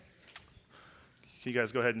Can you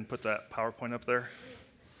guys go ahead and put that PowerPoint up there?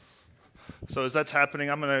 So as that's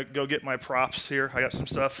happening, I'm going to go get my props here. I got some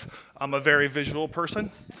stuff. I'm a very visual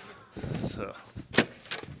person. So.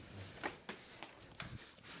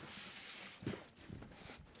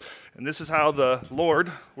 And this is how the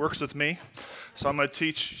Lord works with me. So I'm going to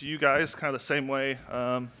teach you guys kind of the same way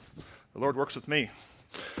the Lord works with me.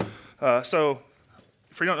 So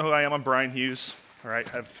if you don't know who I am, I'm Brian Hughes. All right,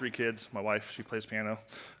 I have 3 kids. My wife, she plays piano.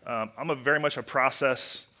 I'm very much a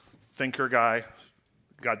process thinker guy.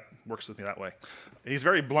 God works with me that way. He's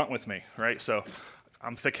very blunt with me, right? So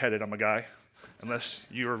I'm thick-headed. I'm a guy. Unless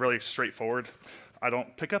you are really straightforward, I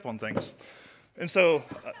don't pick up on things. And so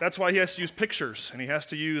that's why he has to use pictures, and he has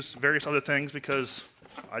to use various other things because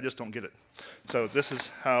I just don't get it. So this is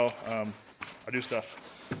how I do stuff.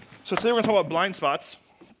 So today we're going to talk about blind spots,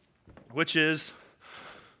 which is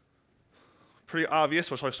pretty obvious.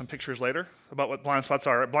 We'll show you some pictures later about what blind spots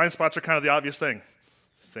are. Blind spots are kind of the obvious thing.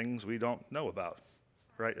 Things we don't know about,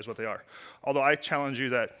 right, is what they are. Although I challenge you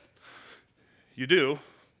that you do,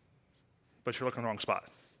 but you're looking in the wrong spot.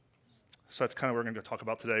 So that's kind of what we're going to talk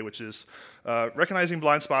about today, which is recognizing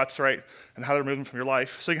blind spots, right, and how they're moving from your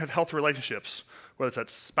life so you can have healthy relationships, whether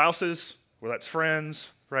that's spouses, whether that's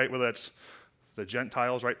friends, right, whether that's the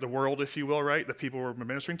Gentiles, right, the world, if you will, right, the people we're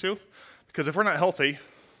ministering to. Because if we're not healthy,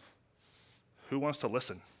 who wants to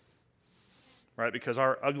listen, right? Because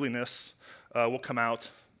our ugliness will come out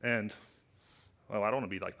and, well, I don't want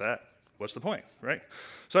to be like that. What's the point, right?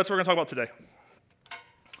 So that's what we're going to talk about today.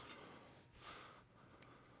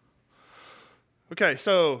 Okay,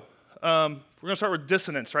 so we're going to start with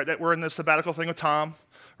dissonance, right? That we're in the sabbatical thing with Tom,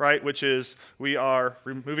 right? Which is we are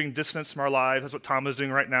removing dissonance from our lives. That's what Tom is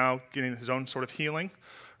doing right now, getting his own sort of healing,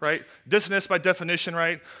 right? Dissonance, by definition,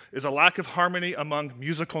 right, is a lack of harmony among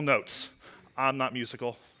musical notes. I'm not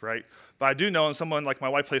musical, right? But I do know when someone like my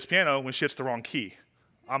wife plays piano when she hits the wrong key.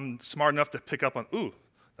 I'm smart enough to pick up on, ooh,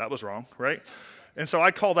 that was wrong, right? And so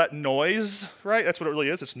I call that noise, right? That's what it really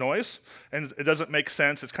is. It's noise. And it doesn't make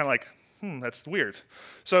sense. It's kind of like, that's weird.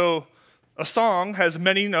 So a song has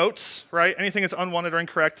many notes, right? Anything that's unwanted or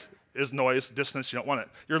incorrect is noise, dissonance. You don't want it.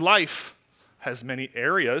 Your life has many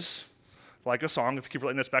areas, like a song. If you keep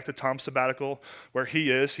relating this back to Tom's sabbatical, where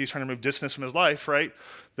he's trying to remove dissonance from his life, right?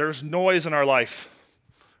 There's noise in our life,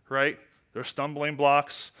 right? There's stumbling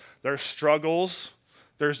blocks, there's struggles,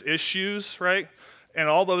 there's issues, right? And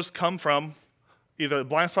all those come from either the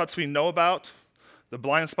blind spots we know about, the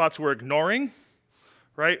blind spots we're ignoring,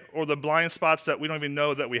 right? Or the blind spots that we don't even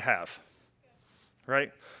know that we have,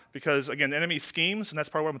 right? Because, again, the enemy schemes, and that's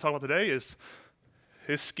part of what I'm going to talk about today, is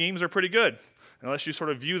his schemes are pretty good. Unless you sort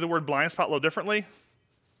of view the word blind spot a little differently,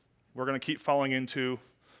 we're going to keep falling into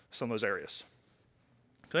some of those areas.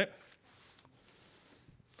 Okay?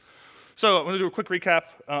 So I'm going to do a quick recap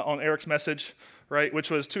on Eric's message, right, which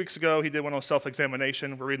was 2 weeks ago. He did one on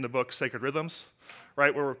self-examination. We're reading the book Sacred Rhythms,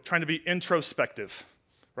 right, where we're trying to be introspective,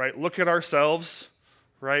 right? Look at ourselves,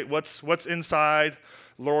 right? What's inside?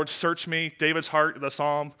 Lord, search me. David's heart, the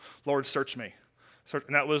psalm, Lord, search me.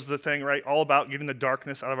 And that was the thing, right? All about getting the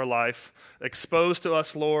darkness out of our life. Expose to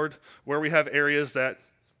us, Lord, where we have areas that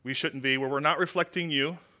we shouldn't be, where we're not reflecting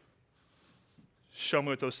you. Show me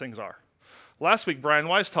what those things are. Last week, Brian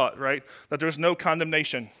Wise taught, right, that there's no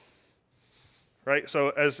condemnation, right?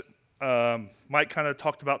 So as Mike kind of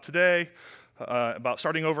talked about today, about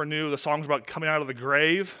starting over new, the song's about coming out of the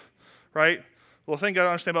grave, right? Well, the thing you got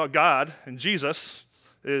to understand about God and Jesus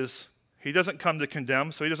is he doesn't come to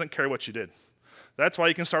condemn, so he doesn't care what you did. That's why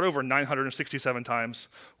you can start over 967 times,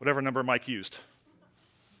 whatever number Mike used,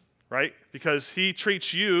 right? Because he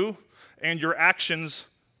treats you and your actions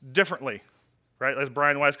differently, right? As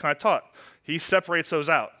Brian Wise kind of taught. He separates those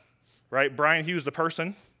out, right? Brian Hughes, the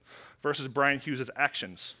person, versus Brian Hughes'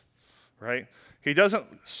 actions, right? He doesn't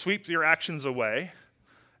sweep your actions away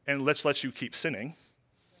and let you keep sinning,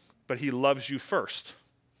 but he loves you first,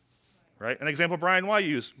 right? An example Brian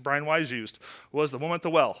Wise used was the woman at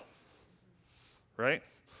the well. Right?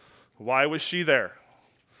 Why was she there?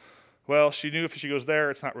 Well, she knew if she goes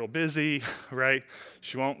there, it's not real busy, right?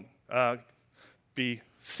 She won't be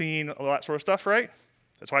seen, all that sort of stuff, right?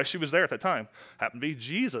 That's why she was there at that time. Happened to be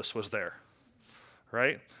Jesus was there,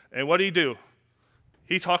 right? And what did he do?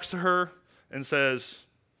 He talks to her and says,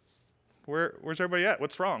 where's everybody at?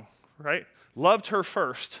 What's wrong, right? Loved her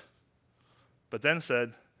first, but then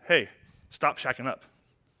said, hey, stop shacking up,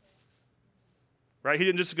 right? He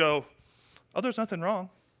didn't just go, oh, there's nothing wrong.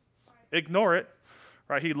 Ignore it,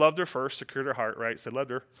 right? He loved her first, secured her heart, right? Said,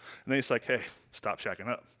 loved her. And then he's like, hey, stop shacking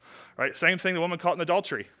up, right? Same thing the woman caught in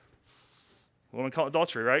adultery. The woman caught in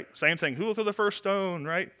adultery, right? Same thing. Who will throw the first stone,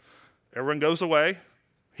 right? Everyone goes away.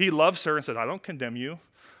 He loves her and said, I don't condemn you.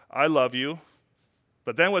 I love you.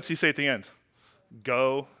 But then what's he say at the end?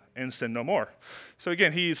 Go and sin no more. So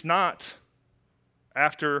again, he's not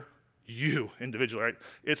after you individually, right?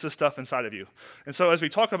 It's the stuff inside of you. And so as we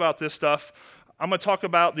talk about this stuff, I'm going to talk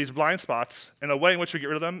about these blind spots, and a way in which we get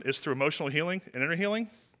rid of them is through emotional healing and inner healing.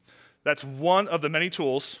 That's one of the many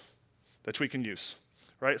tools that we can use,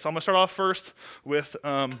 right? So I'm going to start off first with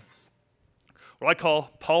what I call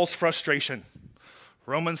Paul's frustration.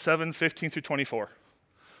 Romans 7:15 through 24,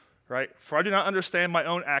 right? For I do not understand my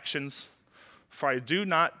own actions, for I do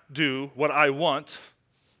not do what I want,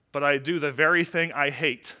 but I do the very thing I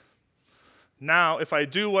hate. Now, if I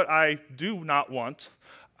do what I do not want,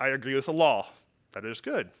 I agree with the law. That is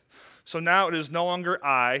good. So now it is no longer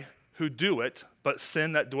I who do it, but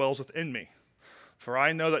sin that dwells within me. For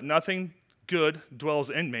I know that nothing good dwells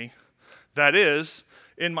in me, that is,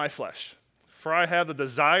 in my flesh. For I have the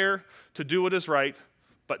desire to do what is right,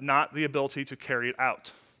 but not the ability to carry it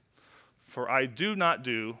out. For I do not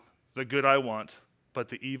do the good I want, but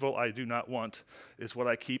the evil I do not want is what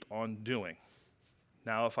I keep on doing.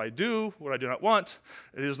 Now, if I do what I do not want,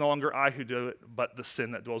 it is no longer I who do it, but the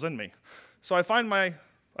sin that dwells in me. So I find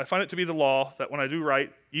it to be the law that when I do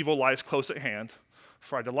right, evil lies close at hand.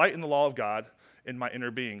 For I delight in the law of God in my inner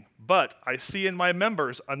being. But I see in my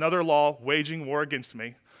members another law waging war against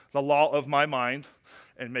me, the law of my mind,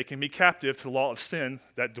 and making me captive to the law of sin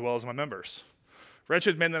that dwells in my members.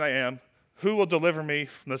 Wretched man that I am, who will deliver me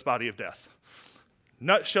from this body of death?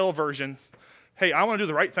 Nutshell version, hey, I want to do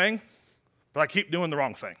the right thing, but I keep doing the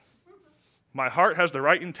wrong thing. My heart has the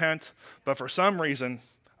right intent, but for some reason,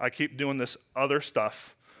 I keep doing this other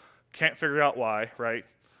stuff. Can't figure out why, right?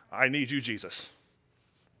 I need you, Jesus.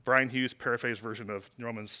 Brian Hughes' paraphrase version of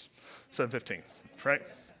Romans 7:15, right?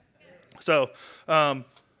 So,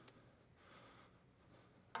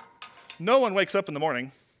 no one wakes up in the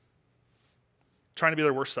morning trying to be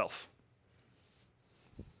their worst self,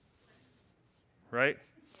 right?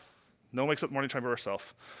 No one wakes up in the morning trying to be their worst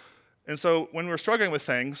self. And so when we're struggling with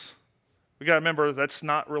things, we got to remember that's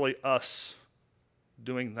not really us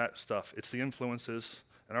doing that stuff. It's the influences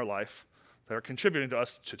in our life that are contributing to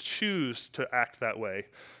us to choose to act that way,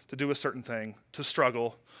 to do a certain thing, to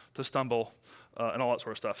struggle, to stumble, and all that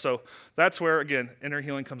sort of stuff. So that's where, again, inner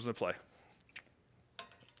healing comes into play.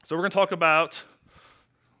 So we're going to talk about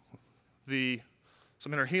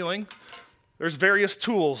some inner healing. There's various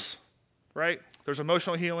tools, right? There's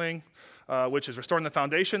emotional healing, which is restoring the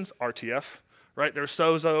foundations, RTF, right? There's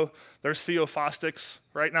sozo, there's theophostics,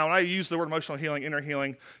 right? Now, when I use the word emotional healing, inner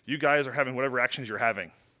healing, you guys are having whatever actions you're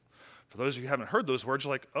having. For those of you who haven't heard those words,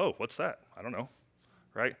 you're like, oh, what's that? I don't know,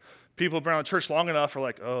 right? People who've been around church long enough are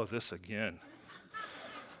like, oh, this again.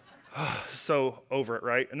 So over it,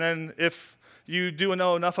 right? And then if you do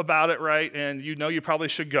know enough about it, right, and you know you probably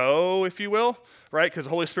should go, if you will, right, because the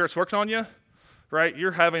Holy Spirit's working on you, right,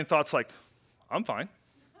 you're having thoughts like, I'm fine.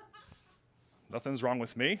 Nothing's wrong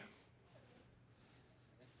with me.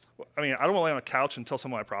 I mean, I don't want to lay on a couch and tell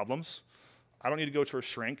someone my problems. I don't need to go to a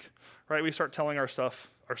shrink, right? We start telling ourselves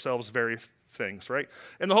various things, right?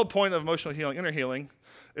 And the whole point of emotional healing, inner healing,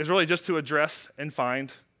 is really just to address and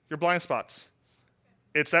find your blind spots.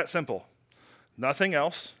 It's that simple. Nothing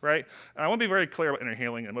else, right? And I want to be very clear about inner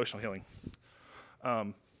healing and emotional healing.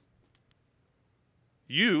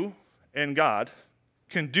 You and God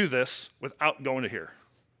can do this without going to here.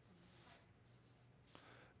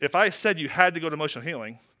 If I said you had to go to emotional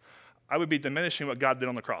healing, I would be diminishing what God did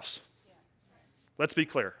on the cross. Let's be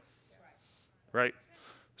clear, right?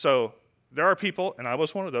 So there are people, and I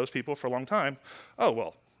was one of those people for a long time, oh,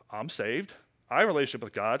 well, I'm saved. I have a relationship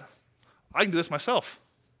with God. I can do this myself.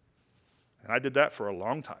 And I did that for a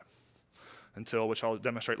long time until, which I'll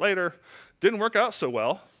demonstrate later, didn't work out so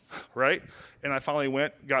well, right? And I finally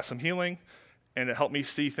went, got some healing, and it helped me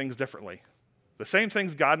see things differently. The same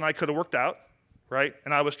things God and I could have worked out, right?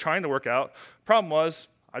 And I was trying to work out. Problem was,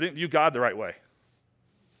 I didn't view God the right way.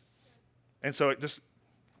 And so it just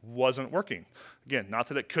wasn't working. Again, not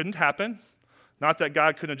that it couldn't happen, not that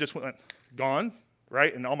God couldn't have just gone,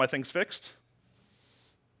 right, and all my things fixed,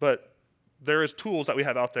 but there is tools that we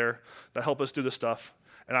have out there that help us do this stuff,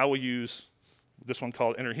 and I will use this one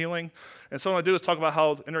called inner healing. And so what I'm going to do is talk about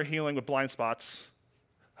how inner healing with blind spots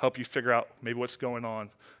help you figure out maybe what's going on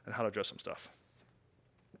and how to address some stuff.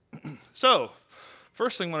 So,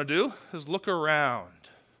 first thing I want to do is look around.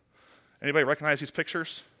 Anybody recognize these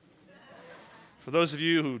pictures? For those of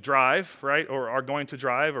you who drive, right, or are going to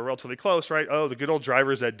drive or relatively close, right, oh, the good old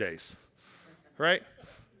driver's ed days, right?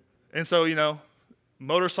 And so,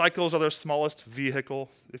 motorcycles are their smallest vehicle,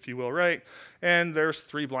 if you will, right? And there's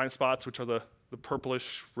 3 blind spots, which are the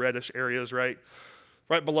purplish, reddish areas, right?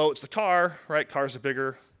 Right below it's the car, right? Cars are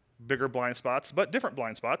bigger blind spots, but different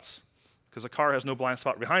blind spots, because a car has no blind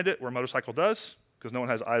spot behind it, where a motorcycle does, because no one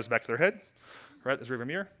has eyes back to their head, right? There's a rearview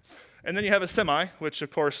mirror. And then you have a semi, which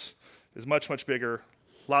of course is much, much bigger,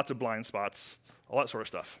 lots of blind spots, all that sort of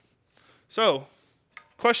stuff. So,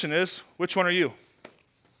 question is, which one are you?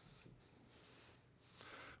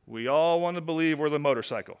 We all want to believe we're the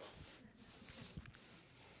motorcycle.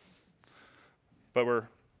 But we're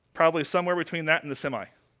probably somewhere between that and the semi,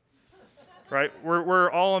 right?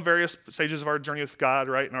 We're all in various stages of our journey with God,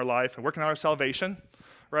 right, in our life, and working on our salvation,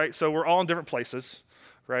 right? So we're all in different places,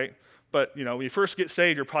 right? But, when you first get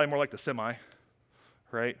saved, you're probably more like the semi,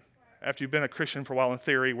 right? After you've been a Christian for a while in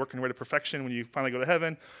theory, working your way to perfection, when you finally go to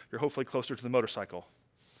heaven, you're hopefully closer to the motorcycle.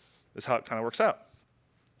 That's how it kind of works out.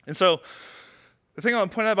 And so the thing I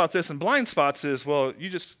want to point out about this in blind spots is, well, you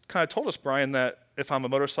just kind of told us, Brian, that if I'm a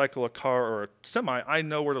motorcycle, a car, or a semi, I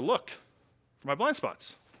know where to look for my blind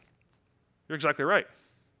spots. You're exactly right.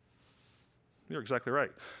 You're exactly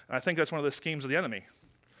right. And I think that's one of the schemes of the enemy.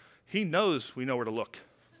 He knows we know where to look.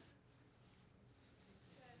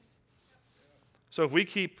 So if we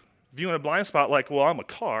keep viewing a blind spot like, well, I'm a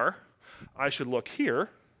car, I should look here,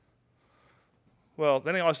 well,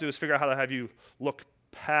 then all he has to do is figure out how to have you look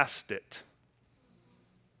past it.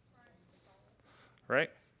 Right?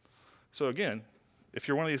 So again, if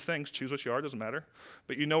you're one of these things, choose what you are, doesn't matter,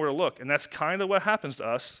 but you know where to look. And that's kind of what happens to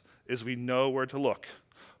us, is we know where to look.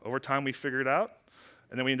 Over time, we figure it out,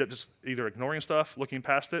 and then we end up just either ignoring stuff, looking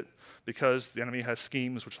past it, because the enemy has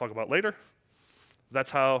schemes, which we'll talk about later.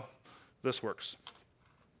 That's how this works.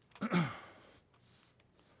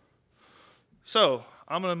 So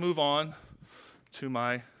I'm going to move on to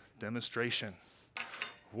my demonstration.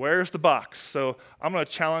 Where's the box? So I'm going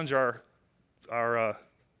to challenge our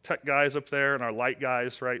tech guys up there and our light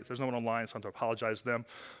guys, right? There's no one online, so I have to apologize to them.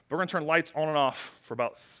 But we're going to turn lights on and off for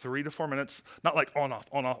about 3 to 4 minutes. Not like on, off,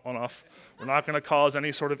 on, off, on, off. We're not going to cause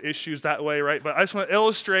any sort of issues that way, right? But I just want to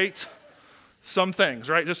illustrate some things,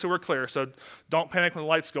 right? Just so we're clear. So don't panic when the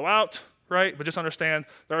lights go out, right? But just understand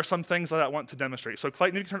there are some things that I want to demonstrate. So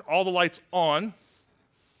Clayton, you can turn all the lights on,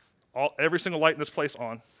 every single light in this place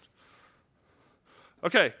on.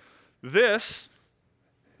 Okay, this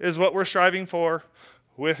is what we're striving for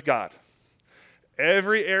with God.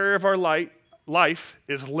 Every area of our life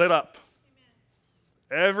is lit up.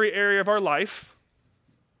 Amen. Every area of our life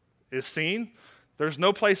is seen. There's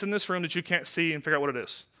no place in this room that you can't see and figure out what it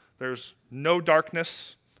is. There's no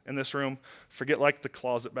darkness in this room. Forget like the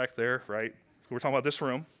closet back there, right? We're talking about this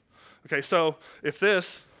room. Okay, so if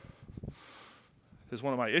this is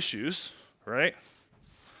one of my issues, right,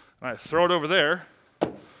 and I throw it over there,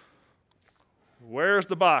 where's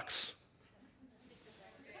the box?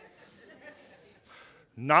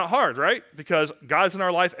 Not hard, right? Because God's in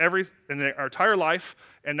our life in our entire life,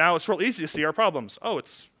 and now it's real easy to see our problems. Oh,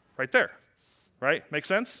 it's right there, right? Make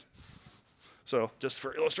sense? So just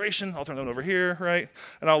for illustration, I'll turn that one over here, right?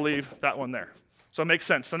 And I'll leave that one there. So it makes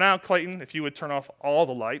sense. So now, Clayton, if you would turn off all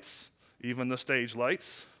the lights, even the stage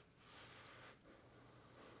lights.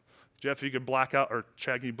 Jeff, if you could black out, or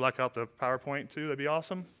Chad, can you black out the PowerPoint too? That'd be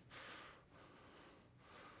awesome.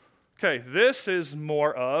 Okay, this is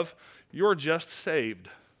more of you're just saved.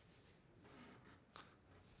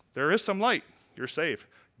 There is some light. You're saved.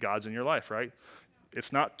 God's in your life, right?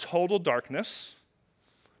 It's not total darkness,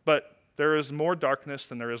 but there is more darkness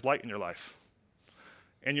than there is light in your life.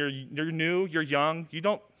 And you're new, you're young, you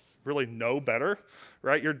don't really know better,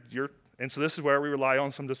 right? And so this is where we rely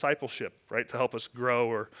on some discipleship, right, to help us grow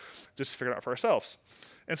or just figure it out for ourselves.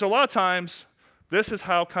 And so a lot of times, this is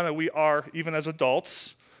how kind of we are, even as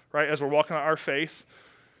adults, right, as we're walking out our faith.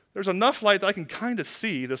 There's enough light that I can kind of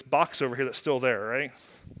see this box over here that's still there, right?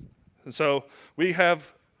 And so we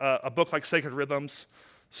have a book like Sacred Rhythms,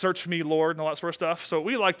 Search Me, Lord, and all that sort of stuff. So what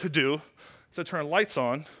we like to do is to turn lights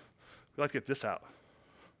on, we like to get this out,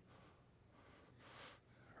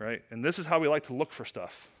 right? And this is how we like to look for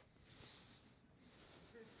stuff.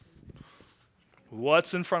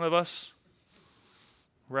 What's in front of us,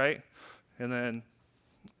 right? And then,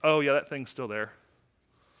 oh yeah, that thing's still there.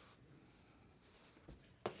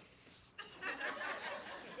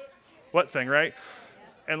 What thing, right?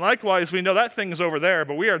 And likewise, we know that thing is over there,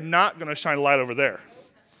 but we are not going to shine a light over there,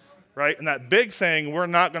 right? And that big thing, we're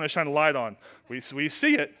not going to shine a light on. We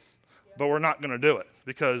see it, but we're not going to do it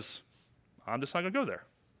because I'm just not going to go there,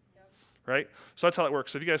 right? So that's how it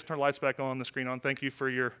works. So if you guys turn the lights back on, the screen on, thank you for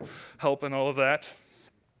your help and all of that.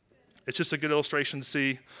 It's just a good illustration to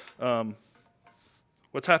see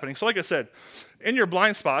what's happening. So like I said, in your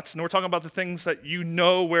blind spots, and we're talking about the things that you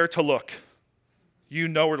know where to look. You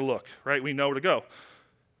know where to look, right? We know where to go.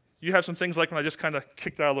 You have some things like when I just kind of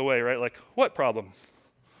kicked out of the way, right? Like, what problem?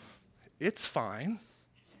 It's fine,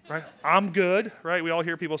 right? I'm good, right? We all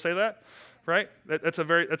hear people say that, right? That's a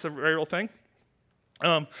very real thing.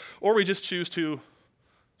 Or we just choose to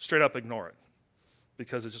straight up ignore it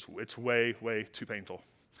because it's way, way too painful.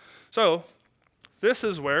 So this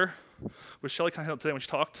is where, which Shelly kind of today when she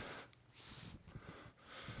talked,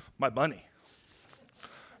 my bunny,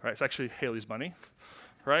 right? It's actually Haley's bunny,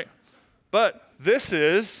 right? But this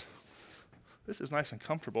is nice and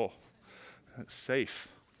comfortable. And it's safe.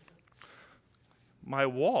 My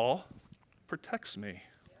wall protects me.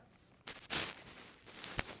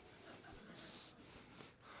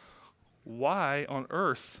 Why on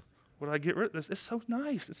earth would I get rid of this? It's so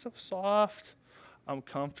nice. It's so soft. I'm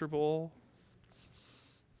comfortable.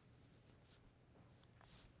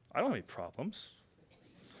 I don't have any problems.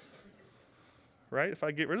 Right? If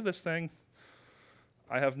I get rid of this thing,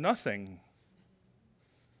 I have nothing.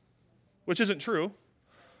 Which isn't true,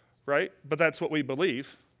 right? But that's what we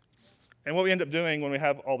believe. And what we end up doing when we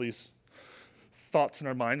have all these thoughts in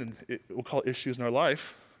our mind, and we'll call it issues in our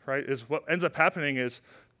life, right, is what ends up happening is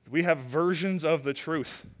we have versions of the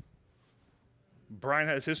truth. Brian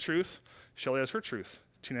has his truth. Shelly has her truth.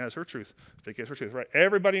 Tina has her truth. Vicky has her truth, right?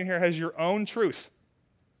 Everybody in here has your own truth.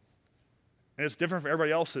 And it's different from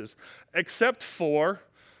everybody else's, except for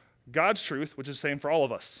God's truth, which is the same for all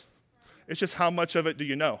of us. It's just how much of it do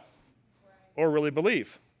you know or really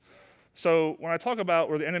believe? So when I talk about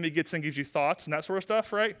where the enemy gets in, gives you thoughts and that sort of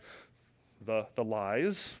stuff, right? The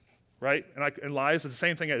lies, right? And lies is the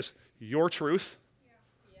same thing as your truth.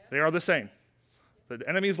 They are the same. The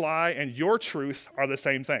enemy's lie and your truth are the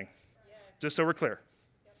same thing. Just so we're clear.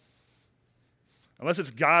 Unless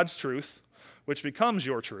it's God's truth, which becomes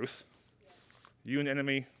your truth, you and the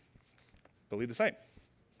enemy believe the same.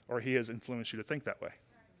 Or he has influenced you to think that way.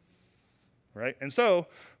 Right? And so,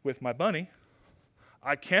 with my bunny,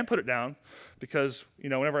 I can't put it down because,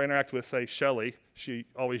 whenever I interact with, say, Shelly, she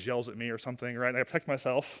always yells at me or something, right? And I protect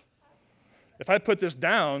myself. If I put this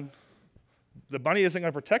down, the bunny isn't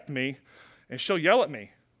going to protect me, and she'll yell at me.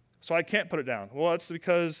 So I can't put it down. Well, it's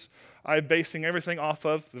because I'm basing everything off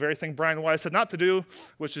of the very thing Brian Wise said not to do,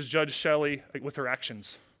 which is judge Shelly with her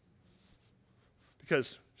actions.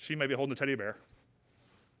 Because she may be holding a teddy bear,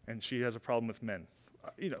 and she has a problem with men.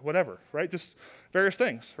 Whatever, right? Just various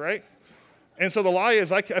things, right? And so the lie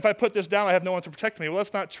is, if I put this down, I have no one to protect me. Well,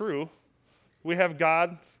 that's not true. We have God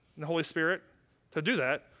and the Holy Spirit to do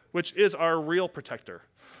that, which is our real protector.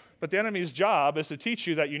 But the enemy's job is to teach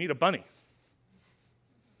you that you need a bunny.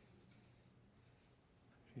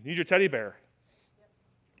 You need your teddy bear.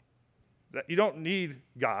 That you don't need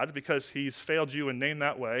God because he's failed you and named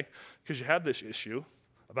that way because you have this issue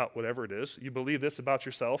about whatever it is. You believe this about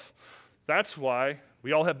yourself. That's why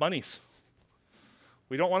we all have bunnies.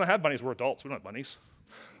 We don't want to have bunnies. We're adults. We don't have bunnies.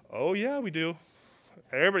 Oh, yeah, we do.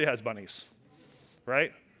 Everybody has bunnies,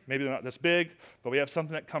 right? Maybe they're not this big, but we have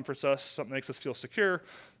something that comforts us, something that makes us feel secure,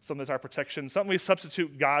 something that's our protection, something we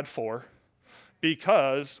substitute God for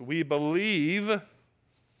because we believe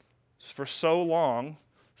for so long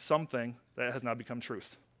something that has now become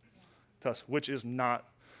truth to us, which is not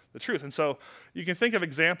the truth. And so you can think of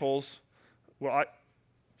examples what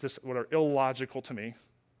are illogical to me,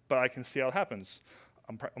 but I can see how it happens.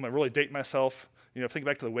 I'm going to really date myself. Think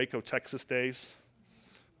back to the Waco, Texas days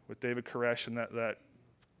with David Koresh and that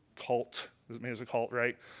cult. It was a cult,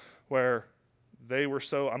 right? Where they were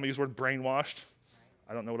so, I'm going to use the word brainwashed.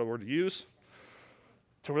 I don't know what other word to use.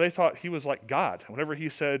 To where they thought he was like God. Whatever he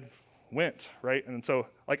said went, right? And so,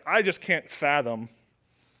 I just can't fathom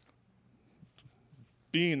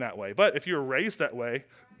being that way. But if you were raised that way,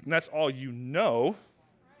 and that's all you know,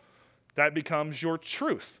 that becomes your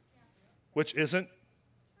truth, which isn't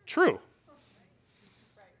true.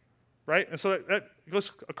 Right? And so that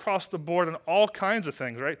goes across the board on all kinds of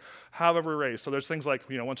things, right? However we're raised. So there's things like,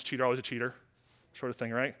 once a cheater, always a cheater, sort of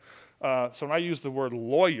thing, right? So when I use the word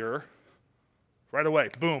lawyer, right away,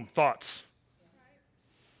 boom, thoughts.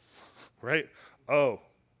 Right? Oh,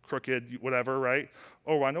 crooked, whatever, right?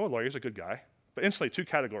 Oh, well, I know a lawyer's a good guy. But instantly, two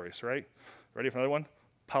categories, right? Ready for another one?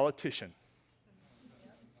 Politician.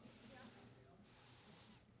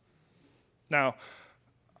 Now,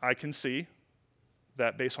 I can see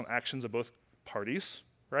that based on actions of both parties,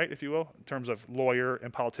 right, if you will, in terms of lawyer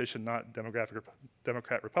and politician, not Democrat,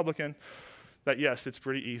 Republican, that yes, it's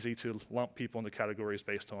pretty easy to lump people into categories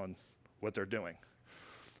based on what they're doing.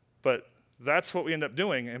 But that's what we end up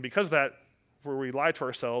doing, and because of that, where we lie to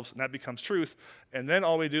ourselves, and that becomes truth, and then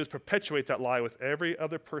all we do is perpetuate that lie with every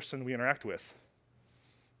other person we interact with.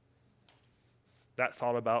 That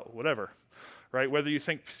thought about whatever, right? Whether you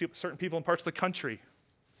think certain people in parts of the country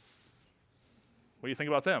What do you think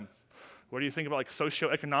about them? What do you think about like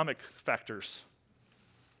socioeconomic factors?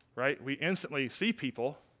 Right? We instantly see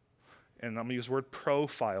people, and I'm going to use the word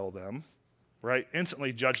profile them, right?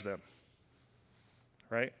 Instantly judge them,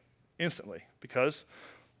 right? Instantly, because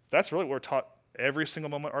that's really what we're taught every single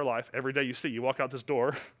moment of our life, every day you see. You walk out this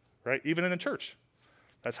door, right? Even in a church.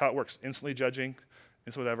 That's how it works, instantly judging,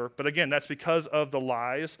 instantly whatever. But again, that's because of the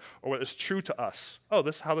lies or what is true to us. Oh,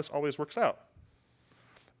 this is how this always works out.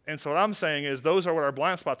 And so what I'm saying is those are what our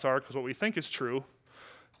blind spots are, because what we think is true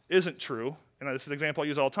isn't true. And this is an example I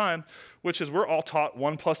use all the time, which is we're all taught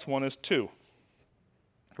 1 + 1 is 2,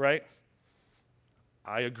 right?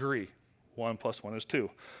 I agree, 1 + 1 is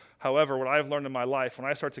 2. However, what I've learned in my life, when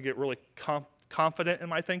I start to get really confident in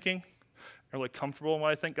my thinking, and really comfortable in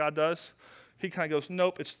what I think God does, he kind of goes,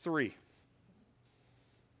 nope, it's 3.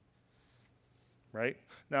 Right?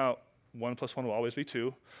 Now, 1 + 1 will always be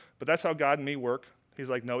 2, but that's how God and me work. He's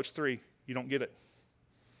like, no, it's 3. You don't get it.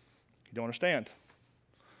 You don't understand.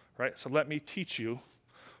 Right? So let me teach you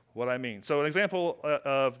what I mean. So an example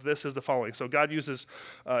of this is the following. So God uses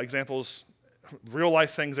examples, real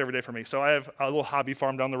life things every day for me. So I have a little hobby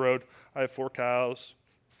farm down the road. I have 4 cows,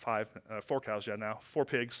 4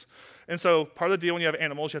 pigs. And so part of the deal when you have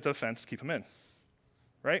animals, you have to have a fence to keep them in,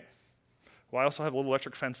 right? Well, I also have a little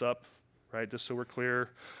electric fence up, right, just so we're clear.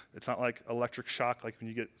 It's not like electric shock, like when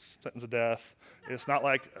you get sentenced to death. It's not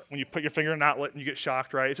like when you put your finger in an outlet and you get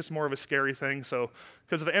shocked, right? It's just more of a scary thing. So,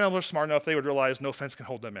 because if the animals are smart enough, they would realize no fence can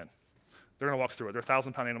hold them in. They're going to walk through it. They're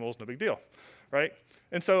 1,000-pound animals, no big deal, right?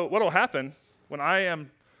 And so what will happen when I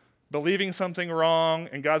am believing something wrong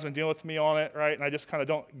and God's been dealing with me on it, right, and I just kind of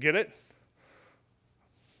don't get it,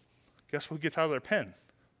 guess who gets out of their pen?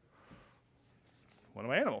 One of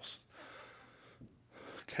my animals.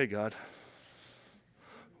 Okay, God,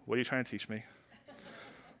 what are you trying to teach me?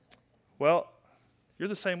 Well, you're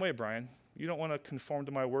the same way, Brian. You don't want to conform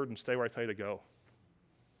to my word and stay where I tell you to go.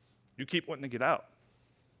 You keep wanting to get out.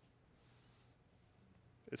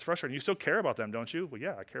 It's frustrating. You still care about them, don't you? Well,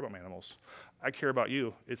 yeah, I care about my animals. I care about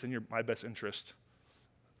you. It's in my best interest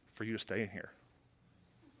for you to stay in here.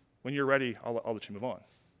 When you're ready, I'll let you move on,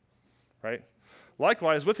 right?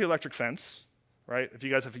 Likewise, with the electric fence, right, if you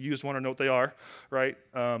guys have used one or know what they are, right,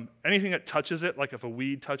 anything that touches it, like if a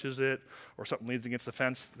weed touches it or something leans against the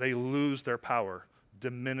fence, they lose their power,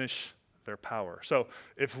 diminish their power. So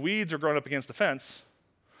if weeds are growing up against the fence,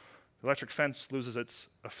 the electric fence loses its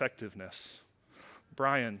effectiveness.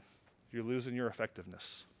 Brian, you're losing your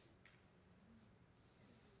effectiveness.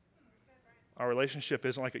 Our relationship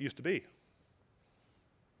isn't like it used to be.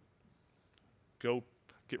 Go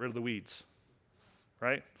get rid of the weeds,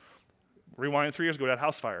 right? Rewind 3 years ago, we had a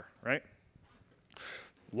house fire, right?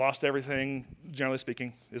 Lost everything, generally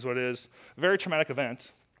speaking, is what it is. Very traumatic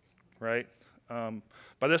event, right?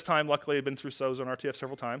 By this time, luckily, I've been through SOZO and RTF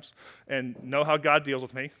several times and know how God deals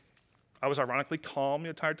with me. I was ironically calm the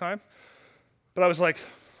entire time. But I was like,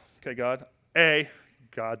 okay, God,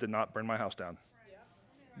 God did not burn my house down.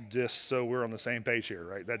 Just so we're on the same page here,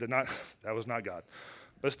 right? That was not God.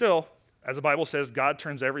 But still, as the Bible says, God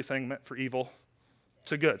turns everything meant for evil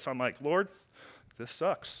to good. So I'm like, Lord, this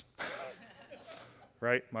sucks.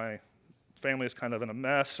 Right? My family is kind of in a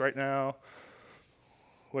mess right now.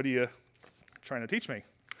 What are you trying to teach me?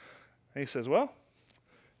 And he says, well,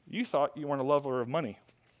 you thought you weren't a lover of money.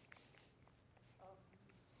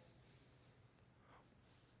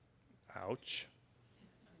 Ouch.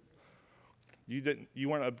 You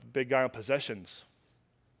weren't a big guy on possessions.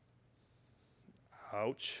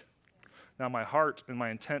 Ouch. Now my heart and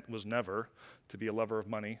my intent was never to be a lover of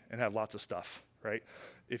money and have lots of stuff, right?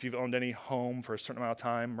 If you've owned any home for a certain amount of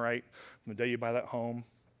time, right, from the day you buy that home,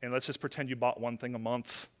 and let's just pretend you bought one thing a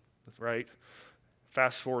month, right?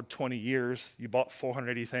 Fast forward 20 years, you bought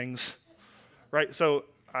 480 things, right? So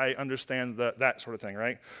I understand that sort of thing,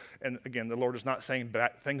 right? And again, the Lord is not saying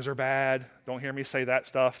things are bad. Don't hear me say that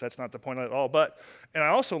stuff. That's not the point at all. And I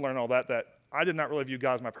also learned all that I did not really view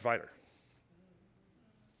God as my provider.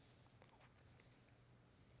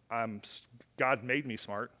 God made me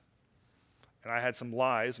smart, and I had some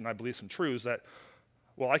lies, and I believed some truths that,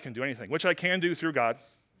 well, I can do anything, which I can do through God.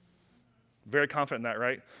 Very confident in that,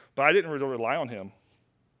 right? But I didn't really rely on him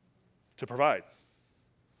to provide.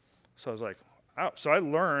 So I was like, ouch. So I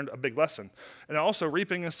learned a big lesson. And also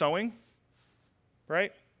reaping and sowing,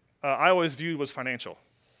 right? I always viewed was financial.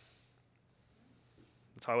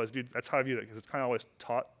 That's how I viewed it, because it's kind of always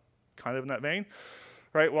taught kind of in that vein.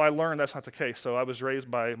 Right, well, I learned that's not the case. So I was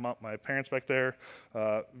raised by my parents back there,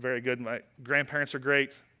 very good. My grandparents are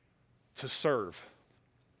great, to serve,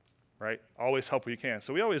 right? Always help where you can.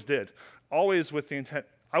 So we always did, always with the intent.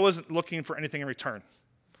 I wasn't looking for anything in return.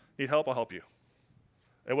 Need help, I'll help you.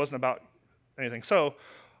 It wasn't about anything. So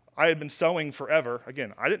I had been sowing forever.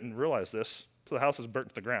 Again, I didn't realize this till the house was burnt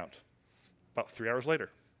to the ground about 3 hours later,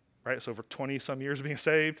 right? So for 20 some years of being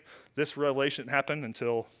saved, this revelation didn't happen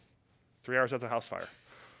until 3 hours after the house fire.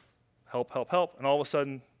 Help, help, help. And all of a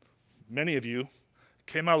sudden, many of you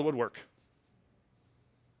came out of the woodwork.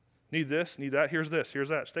 Need this, need that, here's this, here's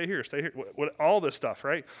that, stay here, all this stuff,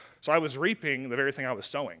 right? So I was reaping the very thing I was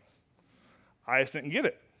sowing. I just didn't get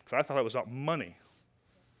it because I thought it was about money.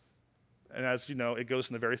 And as you know, it goes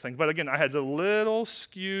in the very thing. But again, I had the little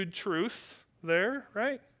skewed truth there,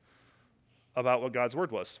 right, about what God's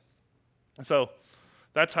word was. And so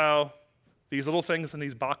that's how these little things in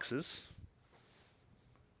these boxes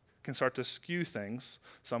can start to skew things,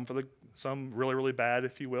 some really, really bad,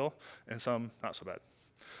 if you will, and some not so bad.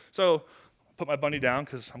 So I'll put my bunny down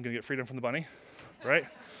because I'm going to get freedom from the bunny, right?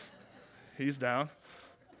 He's down.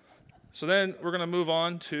 So then we're going to move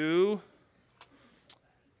on to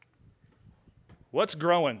what's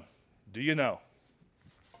growing. Do you know?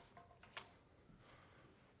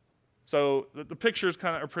 So the pictures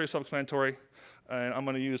are pretty self-explanatory, and I'm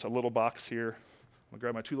going to use a little box here. I'm going to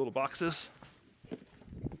grab my two little boxes.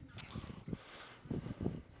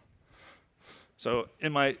 So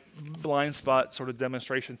in my blind spot sort of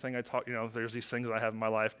demonstration thing, I talk, there's these things that I have in my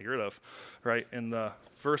life to get rid of, right? In the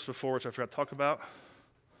verse before, which I forgot to talk about,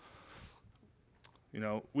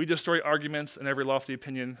 we destroy arguments and every lofty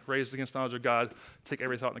opinion raised against the knowledge of God, take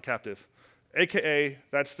every thought into captive. AKA,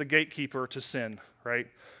 that's the gatekeeper to sin, right?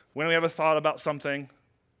 When we have a thought about something,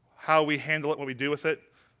 how we handle it, what we do with it,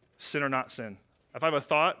 sin or not sin. If I have a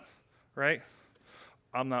thought, right,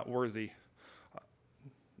 I'm not worthy.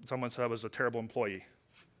 Someone said I was a terrible employee.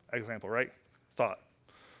 Example, right? Thought.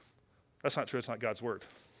 That's not true. It's not God's word.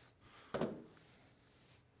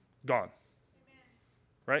 Gone. Amen.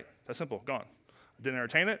 Right? That's simple. Gone. I didn't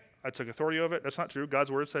entertain it. I took authority over it. That's not true.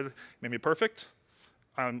 God's word said, made me perfect.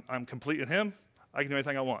 I'm complete in him. I can do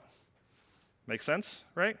anything I want. Make sense?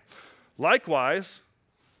 Right? Likewise,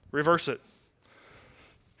 reverse it.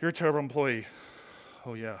 You're a terrible employee.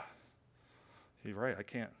 Oh, yeah. You're right. I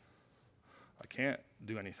can't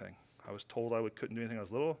do anything. I was told I couldn't do anything when I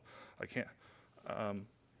was little. I can't.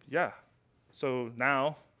 Yeah. So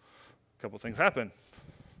now, a couple things happen.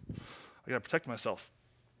 I got to protect myself.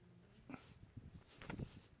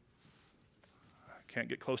 I can't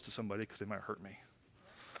get close to somebody because they might hurt me.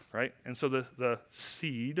 Right? And so the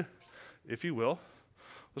seed, if you will,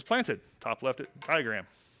 was planted. Top left diagram.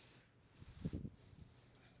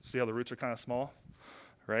 See how the roots are kind of small?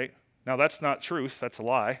 Right? Now, that's not truth. That's a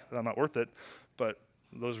lie, that I'm not worth it. But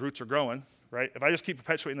those roots are growing, right? If I just keep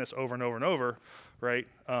perpetuating this over and over and over, right,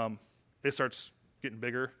 it starts getting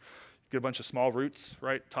bigger. Get a bunch of small roots,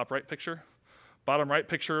 right? Top right picture. Bottom right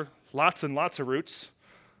picture, lots and lots of roots.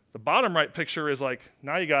 The bottom right picture is like,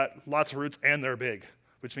 now you got lots of roots and they're big,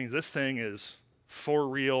 which means this thing is for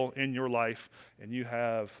real in your life, and you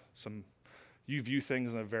view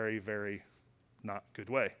things in a very, very not good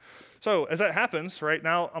way. So as that happens, right,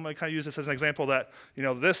 now I'm going to kind of use this as an example that,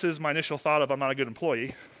 this is my initial thought of I'm not a good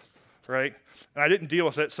employee, right? And I didn't deal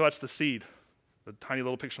with it, so that's the seed, the tiny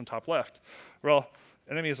little picture on top left. Well,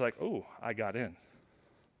 enemy is like, oh, I got in.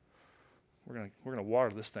 We're gonna water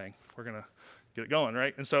this thing. We're going to get it going,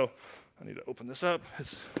 right? And so I need to open this up.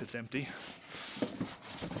 It's empty.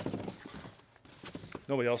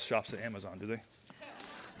 Nobody else shops at Amazon, do they?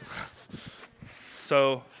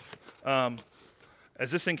 So, as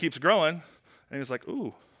this thing keeps growing, and he's like,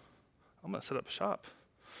 ooh, I'm going to set up shop.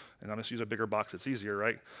 And I'm just use a bigger box. It's easier,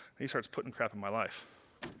 right? And he starts putting crap in my life.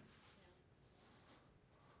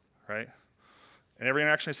 Right? And every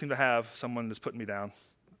interaction I seem to have, someone is putting me down.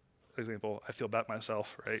 For example, I feel bad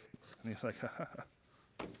myself, right? And he's like,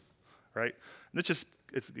 right? And this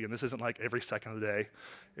isn't like every second of the day.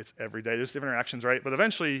 It's every day. There's different interactions, right? But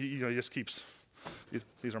eventually, he just keeps,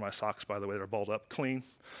 these are my socks, by the way. They're balled up, clean.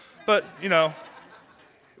 But,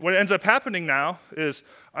 what ends up happening now is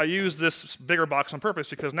I use this bigger box on purpose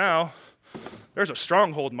because now there's a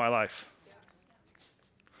stronghold in my life.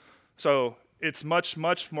 So it's much,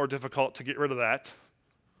 much more difficult to get rid of that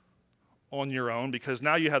on your own because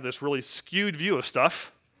now you have this really skewed view of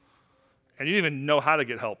stuff and you don't even know how to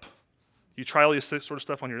get help. You try all this sort of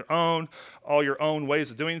stuff on your own, all your own ways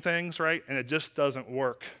of doing things, right? And it just doesn't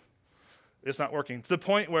work. It's not working. To the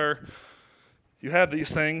point where you have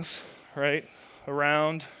these things, right,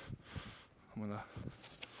 around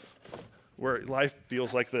where life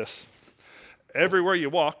feels like this. Everywhere you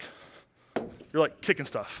walk, you're like kicking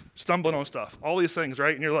stuff, stumbling on stuff, all these things,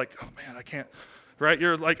 right? And you're like, oh man, I can't, right?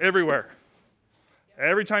 You're like everywhere.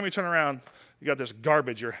 Every time you turn around, you got this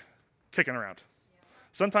garbage you're kicking around.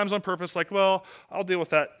 Sometimes on purpose, like, well, I'll deal with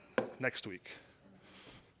that next week.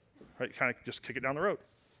 Right? Kind of just kick it down the road.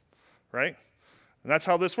 Right? And that's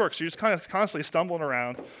how this works. You're just kind of constantly stumbling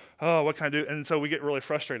around. Oh, what can I do? And so we get really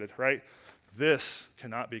frustrated, right? This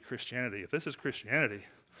cannot be Christianity. If this is Christianity,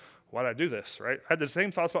 why did I do this, right? I had the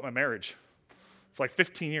same thoughts about my marriage for like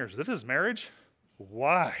 15 years. This is marriage?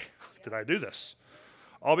 Why did I do this?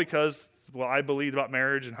 All because what I believed about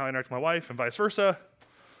marriage and how I interact with my wife and vice versa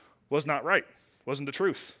was not right, wasn't the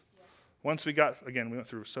truth. Once we went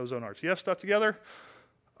through Sozo and RTF stuff together.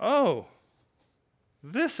 Oh,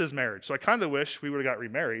 this is marriage. So I kind of wish we would have got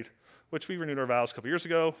remarried, which we renewed our vows a couple years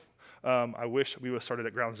ago. I wish we would have started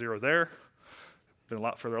at ground zero there. Been a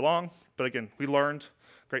lot further along. But again, we learned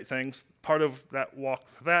great things. Part of that walk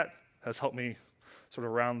with that has helped me sort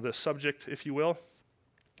of around this subject, if you will.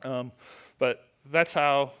 But that's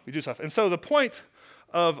how we do stuff. And so the point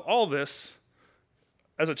of all this,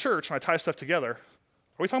 as a church, when I tie stuff together, are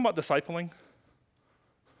we talking about discipling?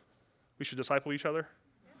 We should disciple each other?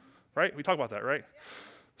 Right? We talk about that, right?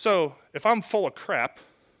 So if I'm full of crap,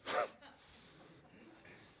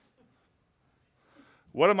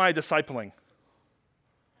 what am I discipling?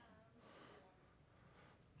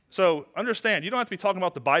 So understand, you don't have to be talking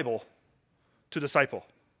about the Bible to disciple.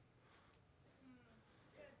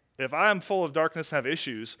 If I'm full of darkness and have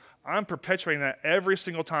issues, I'm perpetuating that every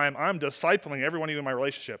single time. I'm discipling everyone in my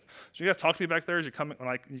relationship. So you guys talk to me back there as you come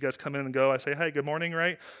when you guys come in and go. I say, hey, good morning,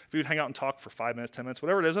 right? If you would hang out and talk for 5 minutes, 10 minutes,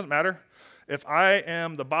 whatever it is, doesn't matter. If I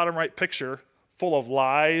am the bottom right picture full of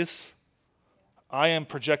lies, I am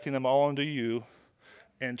projecting them all onto you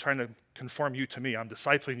and trying to conform you to me. I'm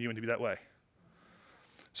discipling you into be that way.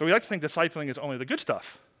 So we like to think discipling is only the good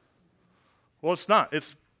stuff. Well, it's not.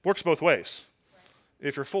 It works both ways.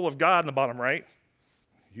 If you're full of God in the bottom right,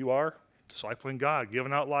 you are discipling God,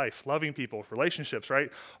 giving out life, loving people, relationships, right?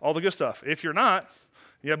 All the good stuff. If you're not,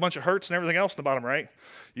 you have a bunch of hurts and everything else in the bottom right,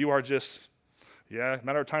 you are just,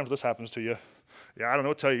 matter of times this happens to you. I don't know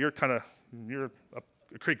what to tell you. You're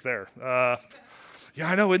a creek there.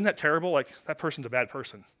 I know, isn't that terrible? Like, that person's a bad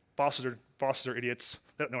person. Bosses are idiots.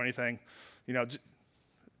 They don't know anything. You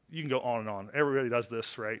can go on and on. Everybody does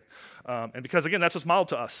this, right? And because, again, that's what's modeled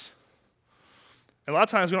to us. And a lot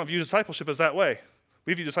of times we don't view discipleship as that way.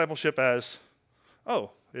 We view discipleship as,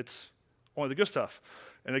 it's only the good stuff.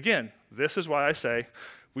 And again, this is why I say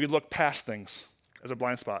we look past things as a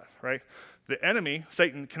blind spot, right? The enemy,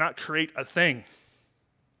 Satan, cannot create a thing.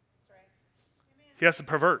 That's right. He has to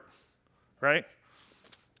pervert, right?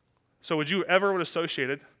 So would you ever have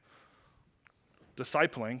associated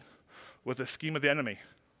discipling with the scheme of the enemy?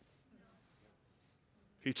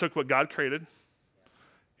 He took what God created,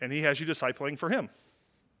 and he has you discipling for him.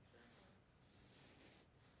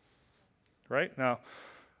 Right? Now,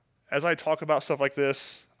 as I talk about stuff like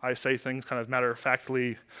this, I say things kind of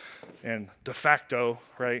matter-of-factly and de facto,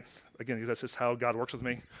 right? Again, that's just how God works with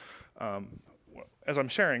me. As I'm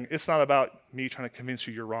sharing, it's not about me trying to convince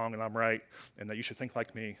you you're wrong and I'm right and that you should think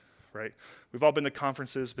like me, right? We've all been to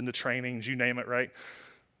conferences, been to trainings, you name it, right?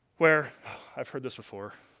 Where, I've heard this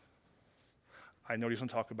before. I know what he's going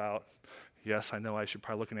to talk about. Yes, I know I should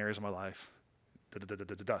probably look in areas of my life.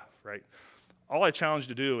 Right? All I challenge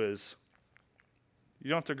you to do is, you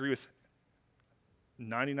don't have to agree with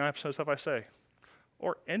 99% of stuff I say,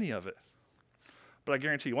 or any of it. But I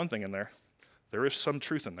guarantee you one thing in there. There is some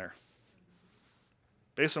truth in there.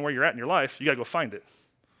 Based on where you're at in your life, you got to go find it.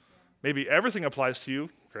 Maybe everything applies to you,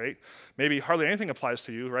 great. Maybe hardly anything applies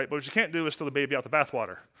to you, right? But what you can't do is throw the baby out the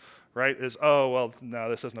bathwater, right? No,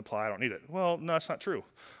 this doesn't apply, I don't need it. Well, no, that's not true.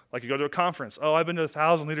 Like you go to a conference. I've been to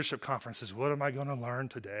 1,000 leadership conferences. What am I going to learn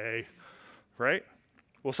today, right?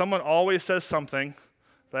 Well, someone always says something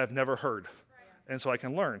that I've never heard, and so I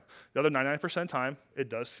can learn. The other 99% of the time, it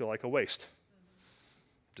does feel like a waste.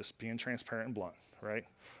 Just being transparent and blunt, right?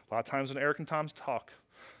 A lot of times when Eric and Tom talk,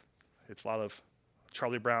 it's a lot of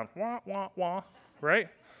Charlie Brown, wah, wah, wah, right?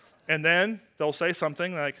 And then they'll say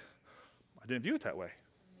something like, I didn't view it that way,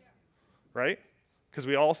 right? Because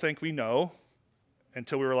we all think we know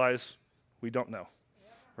until we realize we don't know,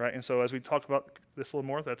 right? And so as we talk about this a little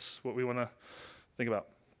more, that's what we want to think about.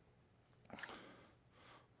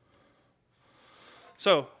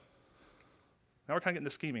 So now we're kind of getting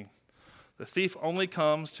to scheming. The thief only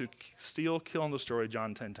comes to steal, kill, and destroy,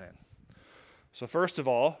 John 10:10. So first of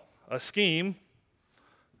all, a scheme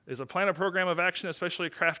is a plan or program of action, especially a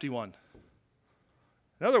crafty one.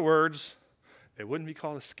 In other words, it wouldn't be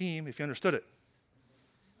called a scheme if you understood it,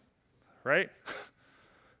 right?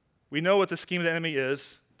 We know what the scheme of the enemy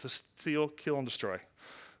is, to steal, kill, and destroy.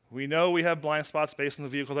 We know we have blind spots based on the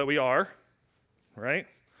vehicle that we are, right?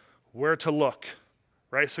 Where to look,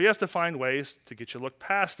 right? So he has to find ways to get you to look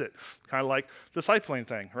past it, kind of like the discipling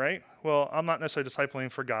thing, right? Well, I'm not necessarily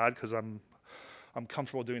discipling for God because I'm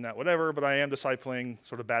comfortable doing that, whatever, but I am discipling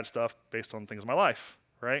sort of bad stuff based on things in my life,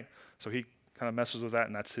 right? So he kind of messes with that,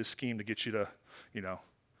 and that's his scheme to get you to,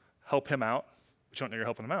 help him out, but you don't know you're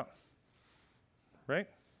helping him out, right?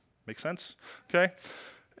 Make sense? Okay?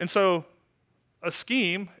 And so a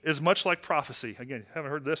scheme is much like prophecy. Again, you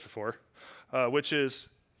haven't heard this before, which is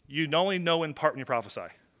you only know in part when you prophesy,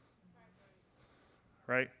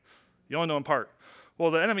 right? You only know in part.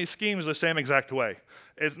 Well, the enemy schemes the same exact way.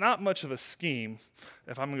 It's not much of a scheme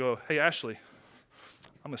if I'm going to go, hey, Ashley,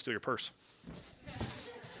 I'm going to steal your purse.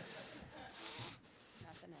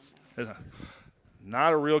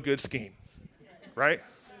 Not a real good scheme, right?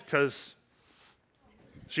 Because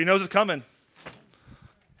she knows it's coming.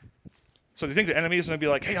 So do you think the enemy is going to be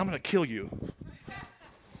like, hey, I'm going to kill you?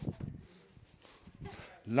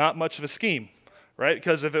 Not much of a scheme, right?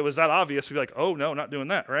 Because if it was that obvious, we'd be like, oh, no, not doing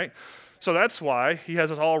that, right? So that's why he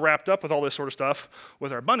has us all wrapped up with all this sort of stuff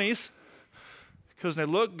with our bunnies, because they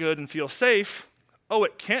look good and feel safe. Oh,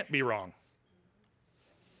 it can't be wrong.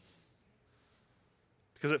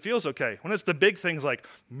 Because it feels okay. When it's the big things like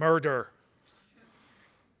murder,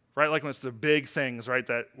 right? Like when it's the big things, right,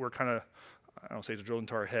 that we're kind of, I don't say it's drilled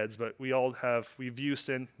into our heads, but we view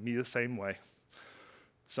sin, me the same way.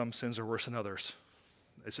 Some sins are worse than others.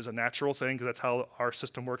 It's just a natural thing because that's how our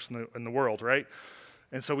system works in the world, right?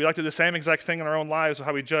 And so we like to do the same exact thing in our own lives with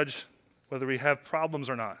how we judge whether we have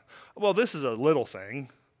problems or not. Well, this is a little thing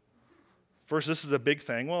versus this is a big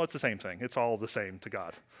thing. Well, it's the same thing. It's all the same to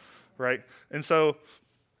God, right? And so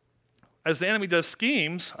as the enemy does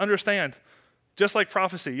schemes, understand, just like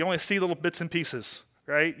prophecy, you only see little bits and pieces,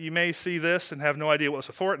 right? You may see this and have no idea what's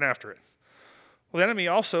before it and after it. Well, the enemy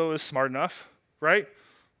also is smart enough, right?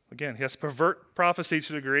 Again, he has to pervert prophecy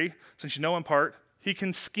to a degree. Since you know in part, he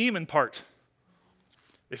can scheme in part.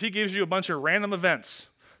 If he gives you a bunch of random events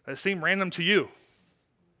that seem random to you,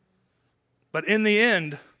 but in the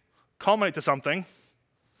end culminate to something,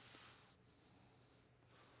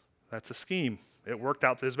 that's a scheme. It worked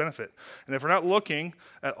out to his benefit. And if we're not looking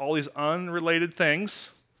at all these unrelated things,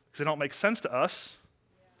 because they don't make sense to us,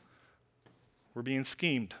 we're being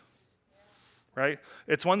schemed. Right?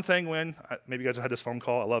 It's one thing when, maybe you guys have had this phone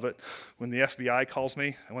call, I love it, when the FBI calls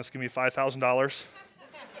me and wants to give me $5,000,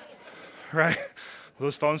 right?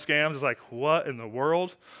 Those phone scams is like, what in the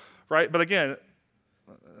world, right? But again,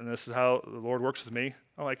 and this is how the Lord works with me,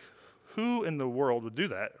 I'm like, who in the world would do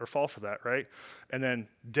that or fall for that, right? And then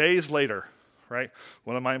days later, right,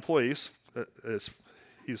 one of my employees,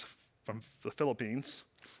 he's from the Philippines,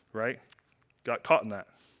 right, got caught in that.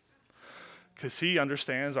 Because he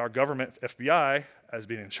understands our government, FBI, as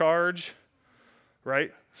being in charge,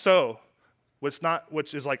 right? So,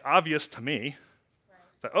 which is like obvious to me,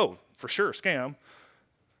 that, oh, for sure, scam,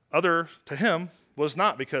 other to him was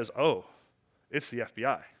not because, oh, it's the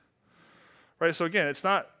FBI. Right, so again, it's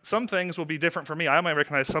not, some things will be different for me. I might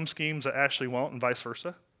recognize some schemes that Ashley won't and vice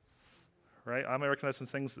versa. Right, I might recognize some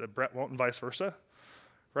things that Brett won't and vice versa.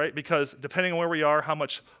 Right, because depending on where we are, how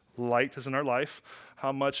much light is in our life,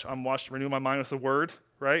 how much I'm watched to renew my mind with the word,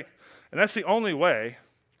 right? And that's the only way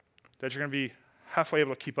that you're going to be halfway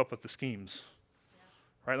able to keep up with the schemes,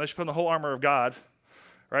 right? Unless you put on the whole armor of God,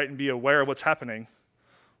 right, and be aware of what's happening,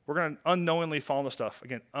 we're going to unknowingly fall into stuff.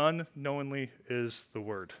 Again, unknowingly is the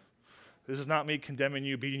word. This is not me condemning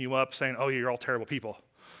you, beating you up, saying, oh, you're all terrible people,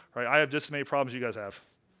 right? I have just as many problems you guys have,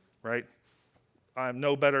 right? I'm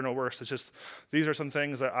no better, no worse. It's just, these are some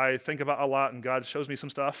things that I think about a lot, and God shows me some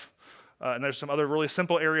stuff. And there's some other really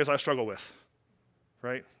simple areas I struggle with,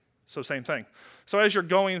 right? So same thing. So as you're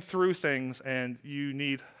going through things and you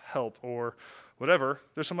need help or whatever,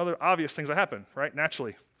 there's some other obvious things that happen, right,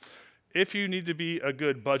 naturally. If you need to be a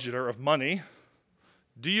good budgeter of money,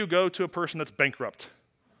 do you go to a person that's bankrupt?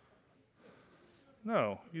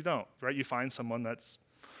 No, you don't, right? You find someone that's,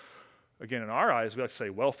 again, in our eyes, we like to say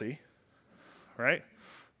wealthy, right?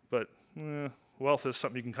 But wealth is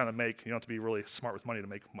something you can kind of make. You don't have to be really smart with money to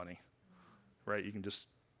make money, right? You can just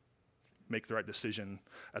make the right decision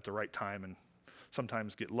at the right time and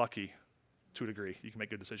sometimes get lucky to a degree. You can make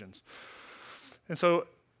good decisions. And so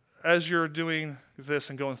as you're doing this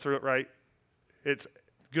and going through it, right, it's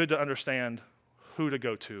good to understand who to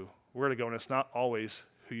go to, where to go, and it's not always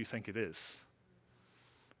who you think it is.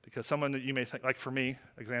 Because someone that you may think, like for me,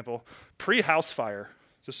 example, pre-house fire,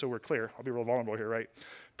 just so we're clear, I'll be real vulnerable here, right?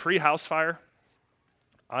 Pre-house fire,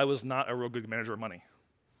 I was not a real good manager of money.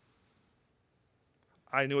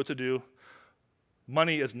 I knew what to do.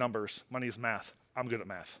 Money is numbers. Money is math. I'm good at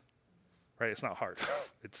math, right? It's not hard.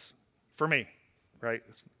 It's for me, right?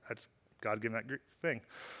 That's God gave me that thing.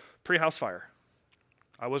 Pre-house fire.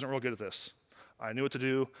 I wasn't real good at this. I knew what to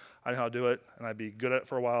do. I knew how to do it, and I'd be good at it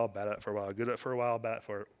for a while, bad at it for a while, good at it for a while, bad at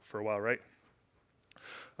it for a while, right?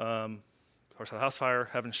 Of course, had a house fire,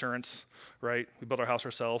 have insurance, right? We built our house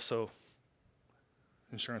ourselves, so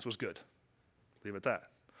insurance was good. Leave it at that.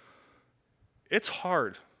 It's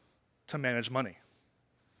hard to manage money.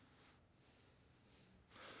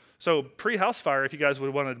 So pre-house fire, if you guys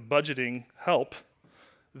would wanted budgeting help,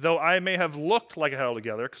 though I may have looked like I had it all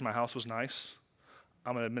together because my house was nice,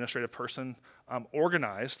 I'm an administrative person, I'm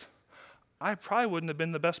organized, I probably wouldn't have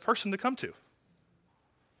been the best person to come to.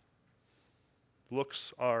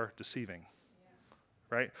 Looks are deceiving,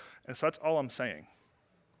 right? And so that's all I'm saying,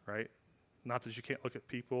 right? Not that you can't look at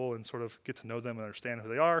people and sort of get to know them and understand who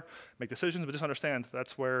they are, make decisions, but just understand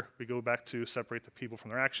that's where we go back to separate the people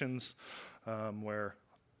from their actions, where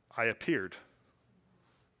I appeared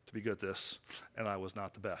to be good at this, and I was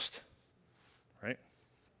not the best, right?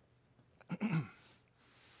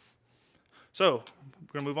 So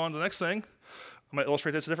we're going to move on to the next thing. I'm going to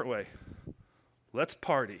illustrate this a different way. Let's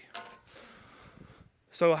party.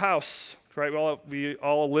 So a house, right? We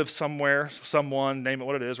all live somewhere, someone, name it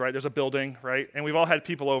what it is, right? There's a building, right? And we've all had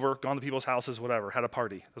people over, gone to people's houses, whatever, had a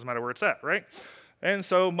party. Doesn't matter where it's at, right? And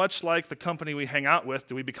so much like the company we hang out with,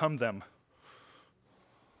 do we become them?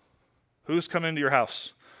 Who's coming into your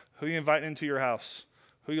house? Who you inviting into your house?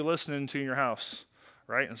 Who you listening to in your house,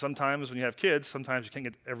 right? And sometimes when you have kids, sometimes you can't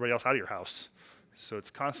get everybody else out of your house. So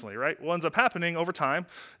it's constantly, right? What ends up happening over time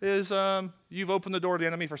is you've opened the door to the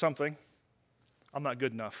enemy for something. I'm not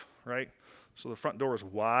good enough, right? So the front door is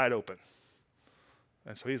wide open.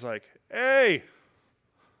 And so he's like, hey,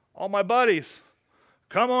 all my buddies,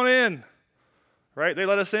 come on in, right? They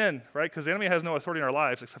let us in, right? Because the enemy has no authority in our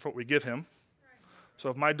lives except for what we give him. So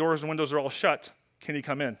if my doors and windows are all shut, can he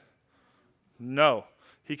come in? No.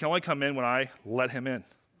 He can only come in when I let him in.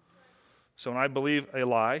 So when I believe a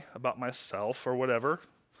lie about myself or whatever,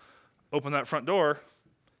 open that front door,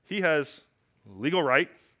 he has legal right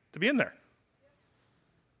to be in there.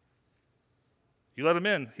 You let him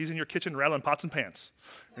in, he's in your kitchen rattling pots and pans.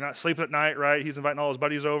 You're not sleeping at night, right? He's inviting all his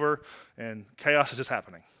buddies over, and chaos is just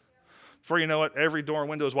happening. Before you know it, every door and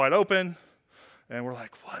window is wide open, and we're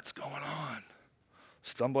like, what's going on?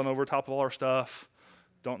 Stumbling over top of all our stuff,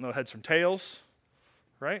 don't know heads from tails,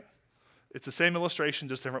 right? It's the same illustration,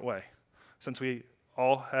 just different way. Since we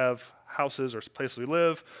all have houses or places we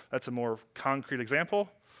live, that's a more concrete example.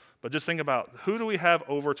 But just think about, who do we have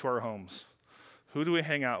over to our homes? Who do we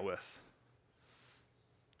hang out with?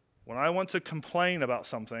 When I want to complain about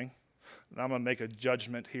something, and I'm going to make a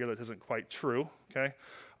judgment here that isn't quite true, okay?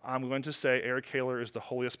 I'm going to say Eric Haler is the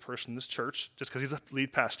holiest person in this church just because he's a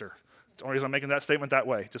lead pastor. It's the only reason I'm making that statement that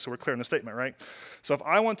way, just so we're clear in the statement, right? So if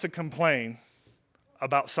I want to complain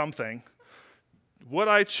about something, would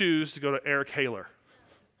I choose to go to Eric Haler?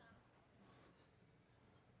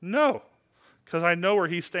 No, because I know where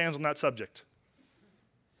he stands on that subject,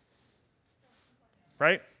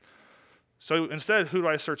 right? So instead, who do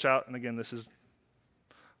I search out? And again, this is,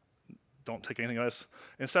 don't take anything else.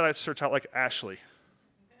 Instead, I search out like Ashley,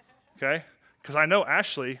 okay? Because I know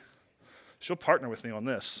Ashley, she'll partner with me on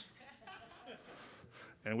this.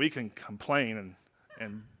 And we can complain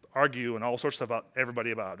and argue and all sorts of stuff about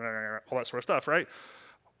everybody about all that sort of stuff, right?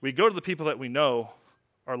 We go to the people that we know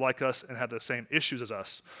are like us and have the same issues as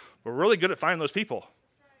us. We're really good at finding those people.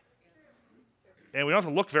 And we don't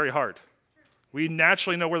have to look very hard. We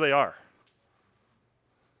naturally know where they are.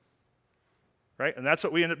 Right? And that's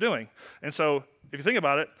what we end up doing. And so if you think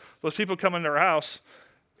about it, those people come into our house,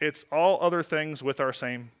 it's all other things with our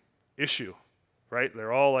same issue, right?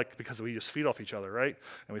 They're all like, because we just feed off each other, right?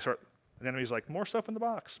 And the enemy's like, more stuff in the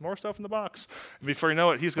box, more stuff in the box. And before you know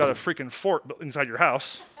it, he's got a freaking fort built inside your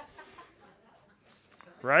house,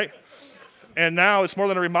 right? And now it's more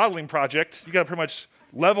than a remodeling project. You got to pretty much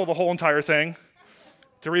level the whole entire thing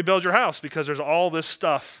to rebuild your house because there's all this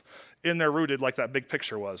stuff in there rooted like that big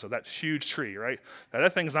picture was of that huge tree, right? Now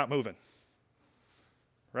that thing's not moving,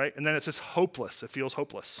 right? And then it's just hopeless. It feels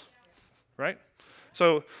hopeless, right?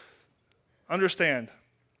 So understand,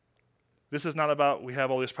 this is not about we have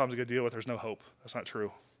all these problems to go deal with, there's no hope. That's not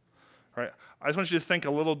true, right? I just want you to think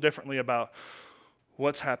a little differently about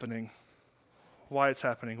what's happening, why it's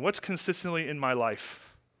happening, what's consistently in my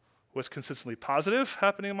life. What's consistently positive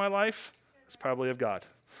happening in my life? It's probably of God.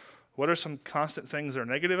 What are some constant things that are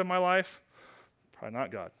negative in my life? Probably not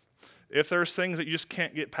God. If there's things that you just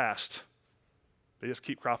can't get past, they just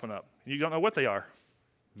keep cropping up. You don't know what they are.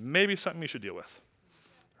 Maybe something you should deal with,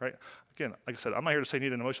 right? Again, like I said, I'm not here to say you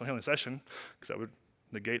need an emotional healing session because that would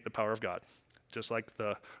negate the power of God, just like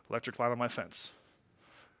the electric line on my fence.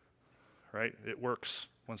 right? It works.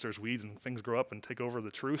 Once there's weeds and things grow up and take over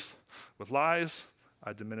the truth with lies,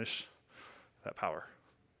 I diminish that power,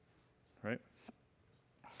 right?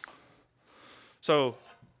 So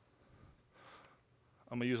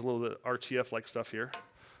I'm going to use a little bit of RTF-like stuff here.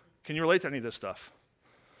 Can you relate to any of this stuff?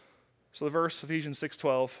 So the verse, Ephesians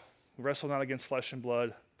 6:12, we wrestle not against flesh and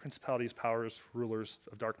blood, principalities, powers, rulers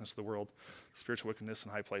of darkness of the world, spiritual wickedness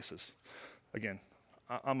in high places. Again,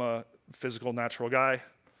 I'm a physical, natural guy,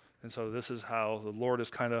 and so this is how the Lord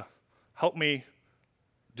has kind of helped me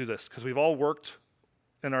do this, because we've all worked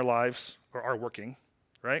in our lives, or are working,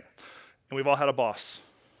 right? And we've all had a boss,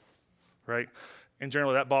 right? And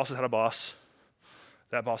generally that boss has had a boss,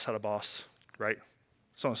 that boss had a boss, right?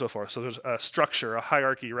 So on and so forth. So there's a structure, a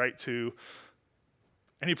hierarchy, right, to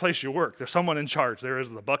any place you work. There's someone in charge. There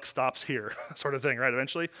is the buck stops here sort of thing, right,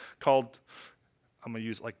 eventually, called, I'm going to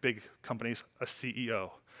use like big companies, a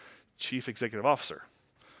CEO, Chief Executive Officer,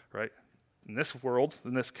 right? In this world,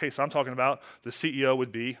 in this case I'm talking about, the CEO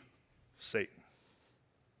would be Satan,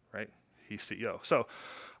 right? He's CEO. So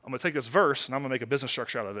I'm going to take this verse and I'm going to make a business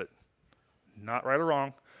structure out of it. Not right or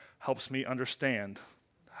wrong, helps me understand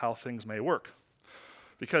how things may work.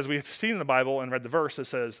 Because we've seen in the Bible and read the verse that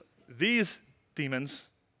says, these demons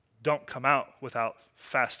don't come out without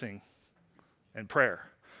fasting and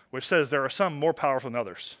prayer, which says there are some more powerful than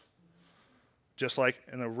others. Just like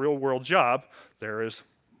in a real world job, there is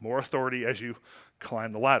more authority as you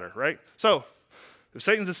climb the ladder, right? So if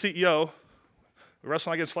Satan's the CEO, we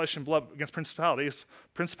wrestle not against flesh and blood, against principalities.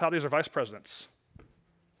 Principalities are vice presidents.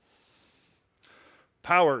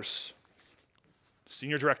 Powers,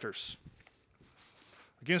 senior directors.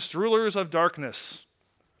 Against rulers of darkness,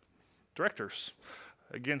 directors.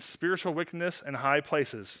 Against spiritual wickedness in high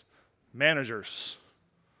places, managers,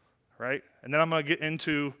 right? And then I'm going to get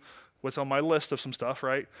into what's on my list of some stuff,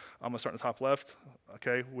 right? I'm going to start in the top left,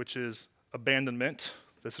 okay, which is abandonment.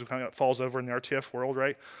 This is kind of falls over in the RTF world,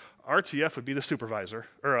 right? RTF would be the supervisor,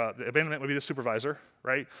 or the abandonment would be the supervisor,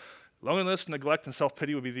 right? Loneliness, neglect, and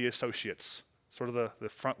self-pity would be the associates, sort of the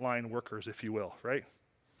frontline workers, if you will, right?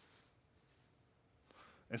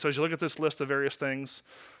 And so as you look at this list of various things,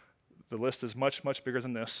 the list is much, much bigger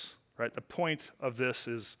than this, right? The point of this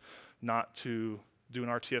is not to do an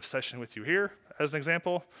RTF session with you here, as an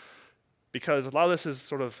example, because a lot of this is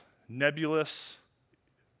sort of nebulous,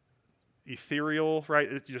 ethereal, right?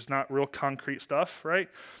 It's just not real concrete stuff, right?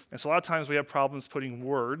 And so a lot of times we have problems putting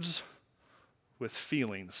words with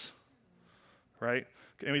feelings, right?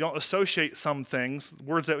 And we don't associate some things,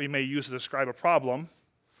 words that we may use to describe a problem,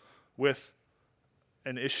 with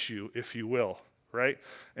an issue, if you will, right?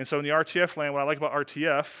 And so in the RTF land, what I like about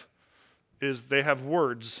RTF is they have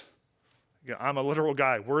words. Again, I'm a literal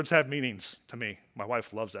guy. Words have meanings to me. My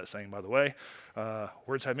wife loves that saying, by the way.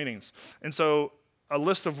 Words have meanings. And so a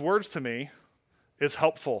list of words to me is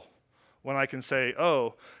helpful when I can say,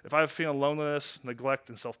 oh, if I'm feeling loneliness, neglect,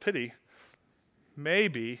 and self-pity,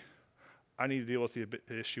 maybe I need to deal with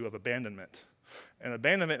the issue of abandonment. And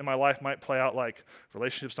abandonment in my life might play out like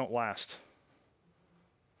relationships don't last.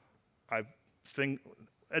 I think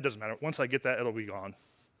it doesn't matter. Once I get that, it'll be gone,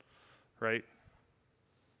 right?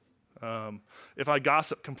 If I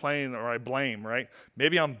gossip, complain, or I blame, right?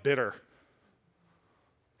 Maybe I'm bitter.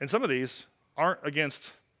 And some of these aren't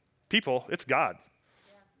against people, it's God.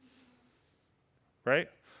 Yeah. Right?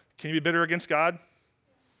 Can you be bitter against God?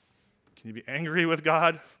 Can you be angry with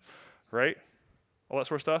God? Right? All that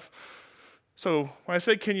sort of stuff. So when I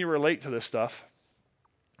say, can you relate to this stuff,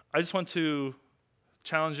 I just want to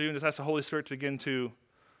challenge you and just ask the Holy Spirit to begin to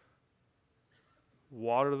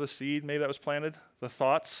water the seed maybe that was planted, the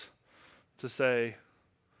thoughts, to say,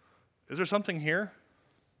 is there something here?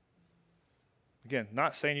 Again,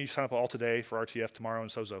 not saying you sign up all today for RTF tomorrow and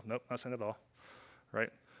sozo. Nope, not saying that at all, right?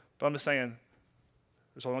 But I'm just saying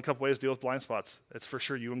there's only a couple ways to deal with blind spots. It's for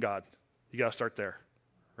sure you and God. You got to start there,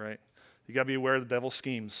 right? You got to be aware of the devil's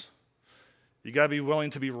schemes. You got to be willing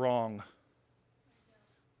to be wrong.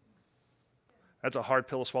 That's a hard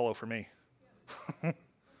pill to swallow for me,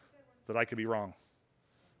 that I could be wrong,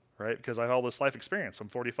 right? Because I have all this life experience. I'm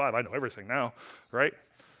 45. I know everything now, right?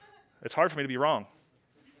 It's hard for me to be wrong,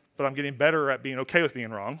 but I'm getting better at being okay with being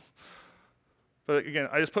wrong. But again,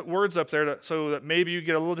 I just put words up there so that maybe you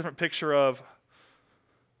get a little different picture of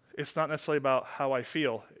it's not necessarily about how I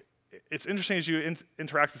feel. It's interesting as you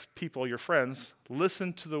interact with people, your friends,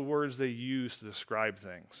 listen to the words they use to describe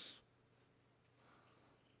things.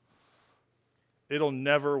 It'll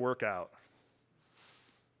never work out.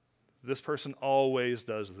 This person always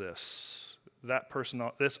does this. That person,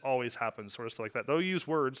 this always happens, sort of stuff like that. They'll use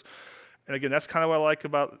words. And again, that's kind of what I like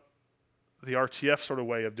about the RTF sort of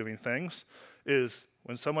way of doing things, is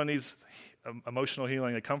When someone needs emotional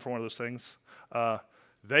healing, they come from one of those things,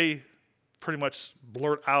 they pretty much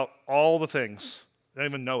blurt out all the things. They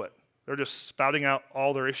don't even know it. They're just spouting out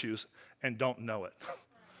all their issues and don't know it,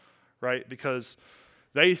 right? Because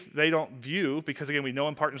they don't view, because again, we know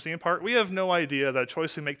in part and see in part, we have no idea that a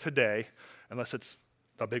choice we make today, unless it's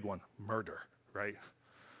the big one, murder, right?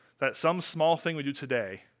 That some small thing we do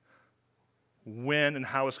today, when and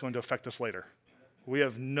how it's going to affect us later. We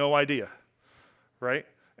have no idea, right?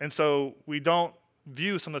 And so we don't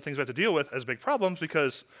view some of the things we have to deal with as big problems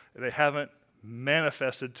because they haven't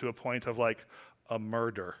manifested to a point of like a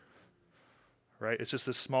murder, right? It's just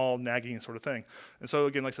this small nagging sort of thing. And so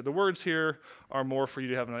again, like I said, the words here are more for you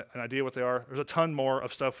to have an idea what they are. There's a ton more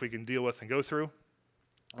of stuff we can deal with and go through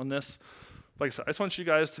on this. Like I said, I just want you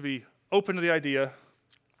guys to be open to the idea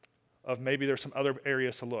of maybe there's some other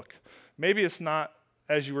areas to look. Maybe it's not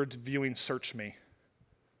as you were viewing Search Me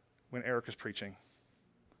when Eric is preaching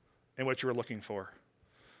and what you were looking for.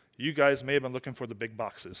 You guys may have been looking for the big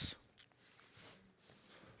boxes.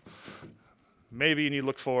 Maybe you need to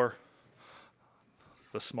look for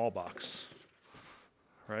the small box,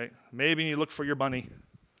 right? Maybe you need to look for your bunny,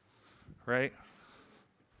 right?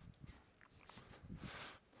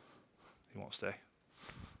 He won't stay.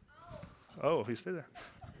 Oh, he stayed there.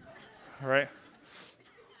 All right.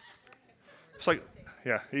 It's like,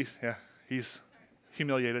 he's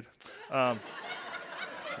humiliated.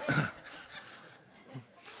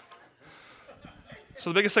 So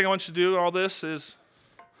the biggest thing I want you to do in all this is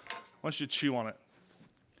I want you to chew on it.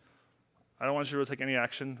 I don't want you to take any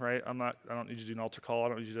action, right? I don't need you to do an altar call. I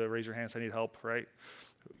don't need you to raise your hand and say I need help, right?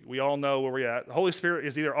 We all know where we're at. The Holy Spirit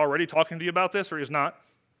is either already talking to you about this or he's not.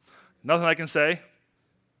 Nothing I can say,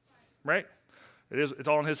 right? It's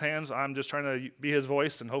all in his hands. I'm just trying to be his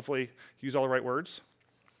voice and hopefully use all the right words,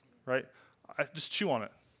 right? I just chew on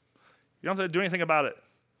it. You don't have to do anything about it.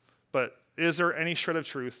 But is there any shred of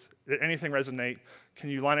truth? Did anything resonate? Can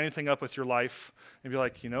you line anything up with your life and be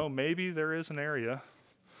like, maybe there is an area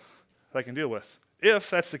that I can deal with? If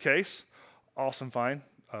that's the case, awesome, fine.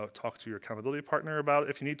 Talk to your accountability partner about it.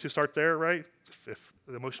 If you need to, start there, right? If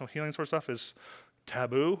the emotional healing sort of stuff is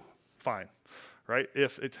taboo, fine, right?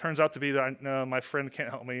 If it turns out to be that my friend can't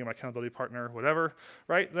help me, my accountability partner, whatever,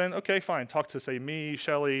 right? Then okay, fine. Talk to, say, me,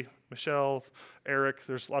 Shelly, Michelle, Eric.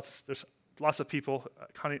 There's lots of people.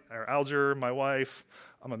 Connie, or Alger, my wife.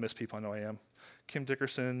 I'm gonna miss people. I know I am. Kim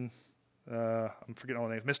Dickerson. I'm forgetting all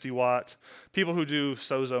the names. Misty Watt. People who do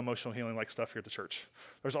sozo emotional healing like stuff here at the church.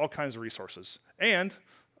 There's all kinds of resources. And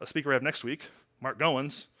a speaker we have next week, Mark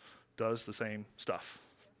Goins, does the same stuff.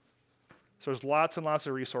 So there's lots and lots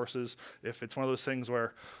of resources. If it's one of those things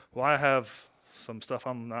where, I have some stuff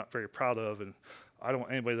I'm not very proud of, and I don't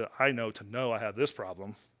want anybody that I know to know I have this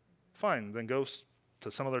problem, fine, then go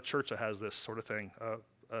to some other church that has this sort of thing,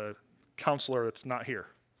 a counselor that's not here,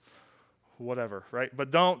 whatever, right? But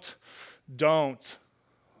don't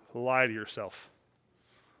lie to yourself.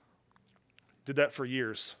 Did that for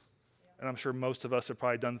years. And I'm sure most of us have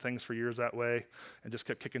probably done things for years that way and just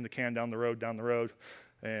kept kicking the can down the road,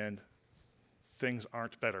 and things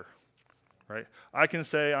aren't better, right? I can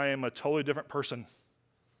say I am a totally different person,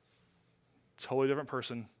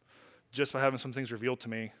 just by having some things revealed to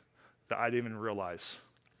me that I didn't even realize,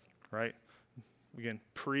 right? Again,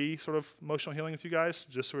 sort of emotional healing with you guys,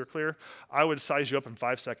 just so we're clear, I would size you up in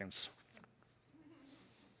 5 seconds.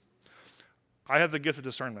 I have the gift of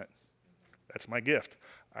discernment. That's my gift.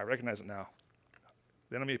 I recognize it now.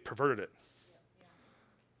 The enemy perverted it.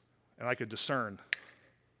 And I could discern.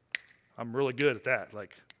 I'm really good at that.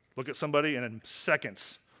 Like, look at somebody and in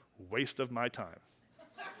seconds, waste of my time.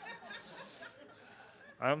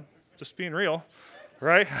 I'm just being real,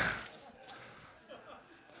 right?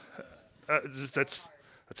 That's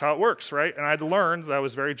how it works, right? And I had to learn that I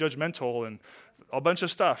was very judgmental and a bunch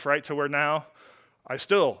of stuff, right? To where now I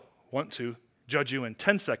still want to judge you in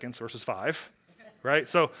 10 seconds versus 5, right?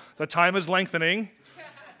 So the time is lengthening.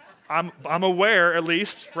 I'm aware, at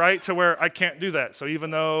least, right, to where I can't do that. So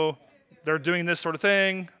even though they're doing this sort of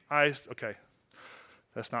thing, okay,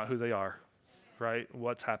 that's not who they are, right?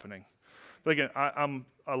 What's happening? But again, I'm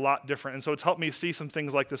a lot different. And so it's helped me see some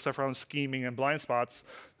things like this stuff around scheming and blind spots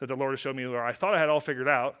that the Lord has showed me where I thought I had all figured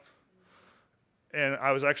out. And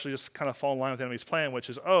I was actually just kind of falling in line with the enemy's plan, which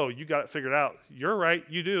is, oh, you got it figured out. You're right,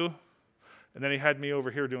 you do. And then he had me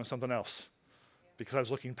over here doing something else because I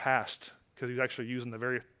was looking past, because he was actually using the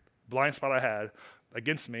very blind spot I had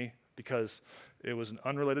against me because it was an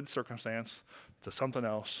unrelated circumstance to something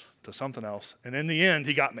else. And in the end,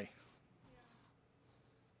 he got me.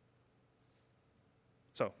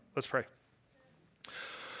 So let's pray.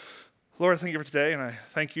 Lord, I thank you for today, and I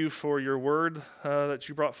thank you for your word that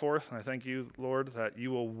you brought forth. And I thank you, Lord, that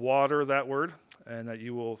you will water that word and that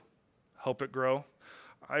you will help it grow.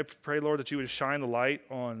 I pray, Lord, that you would shine the light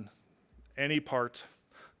on any part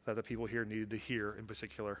that the people here needed to hear in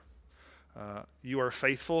particular. You are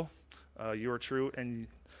faithful, you are true, and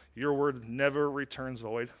your word never returns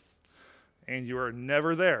void, and you are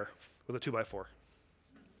never there with a 2x4.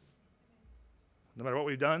 No matter what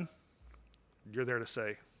we've done, you're there to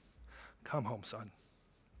say, come home, son.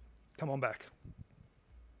 Come on back.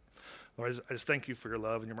 Lord, I just thank you for your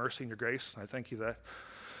love and your mercy and your grace. And I thank you that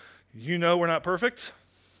you know we're not perfect,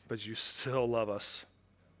 but you still love us,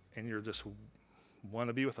 and you just want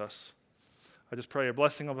to be with us. I just pray a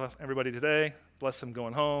blessing on everybody today. Bless them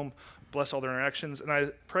going home. Bless all their interactions. And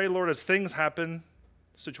I pray, Lord, as things happen,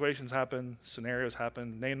 situations happen, scenarios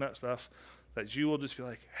happen, name that stuff, that you will just be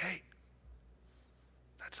like, hey,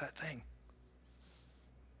 that's that thing.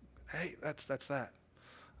 Hey, that's that.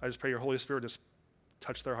 I just pray your Holy Spirit just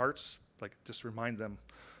touch their hearts, like just remind them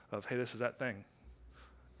of, hey, this is that thing,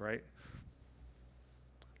 right?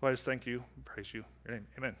 Lord, I just thank you, praise you. In your name,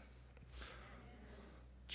 amen.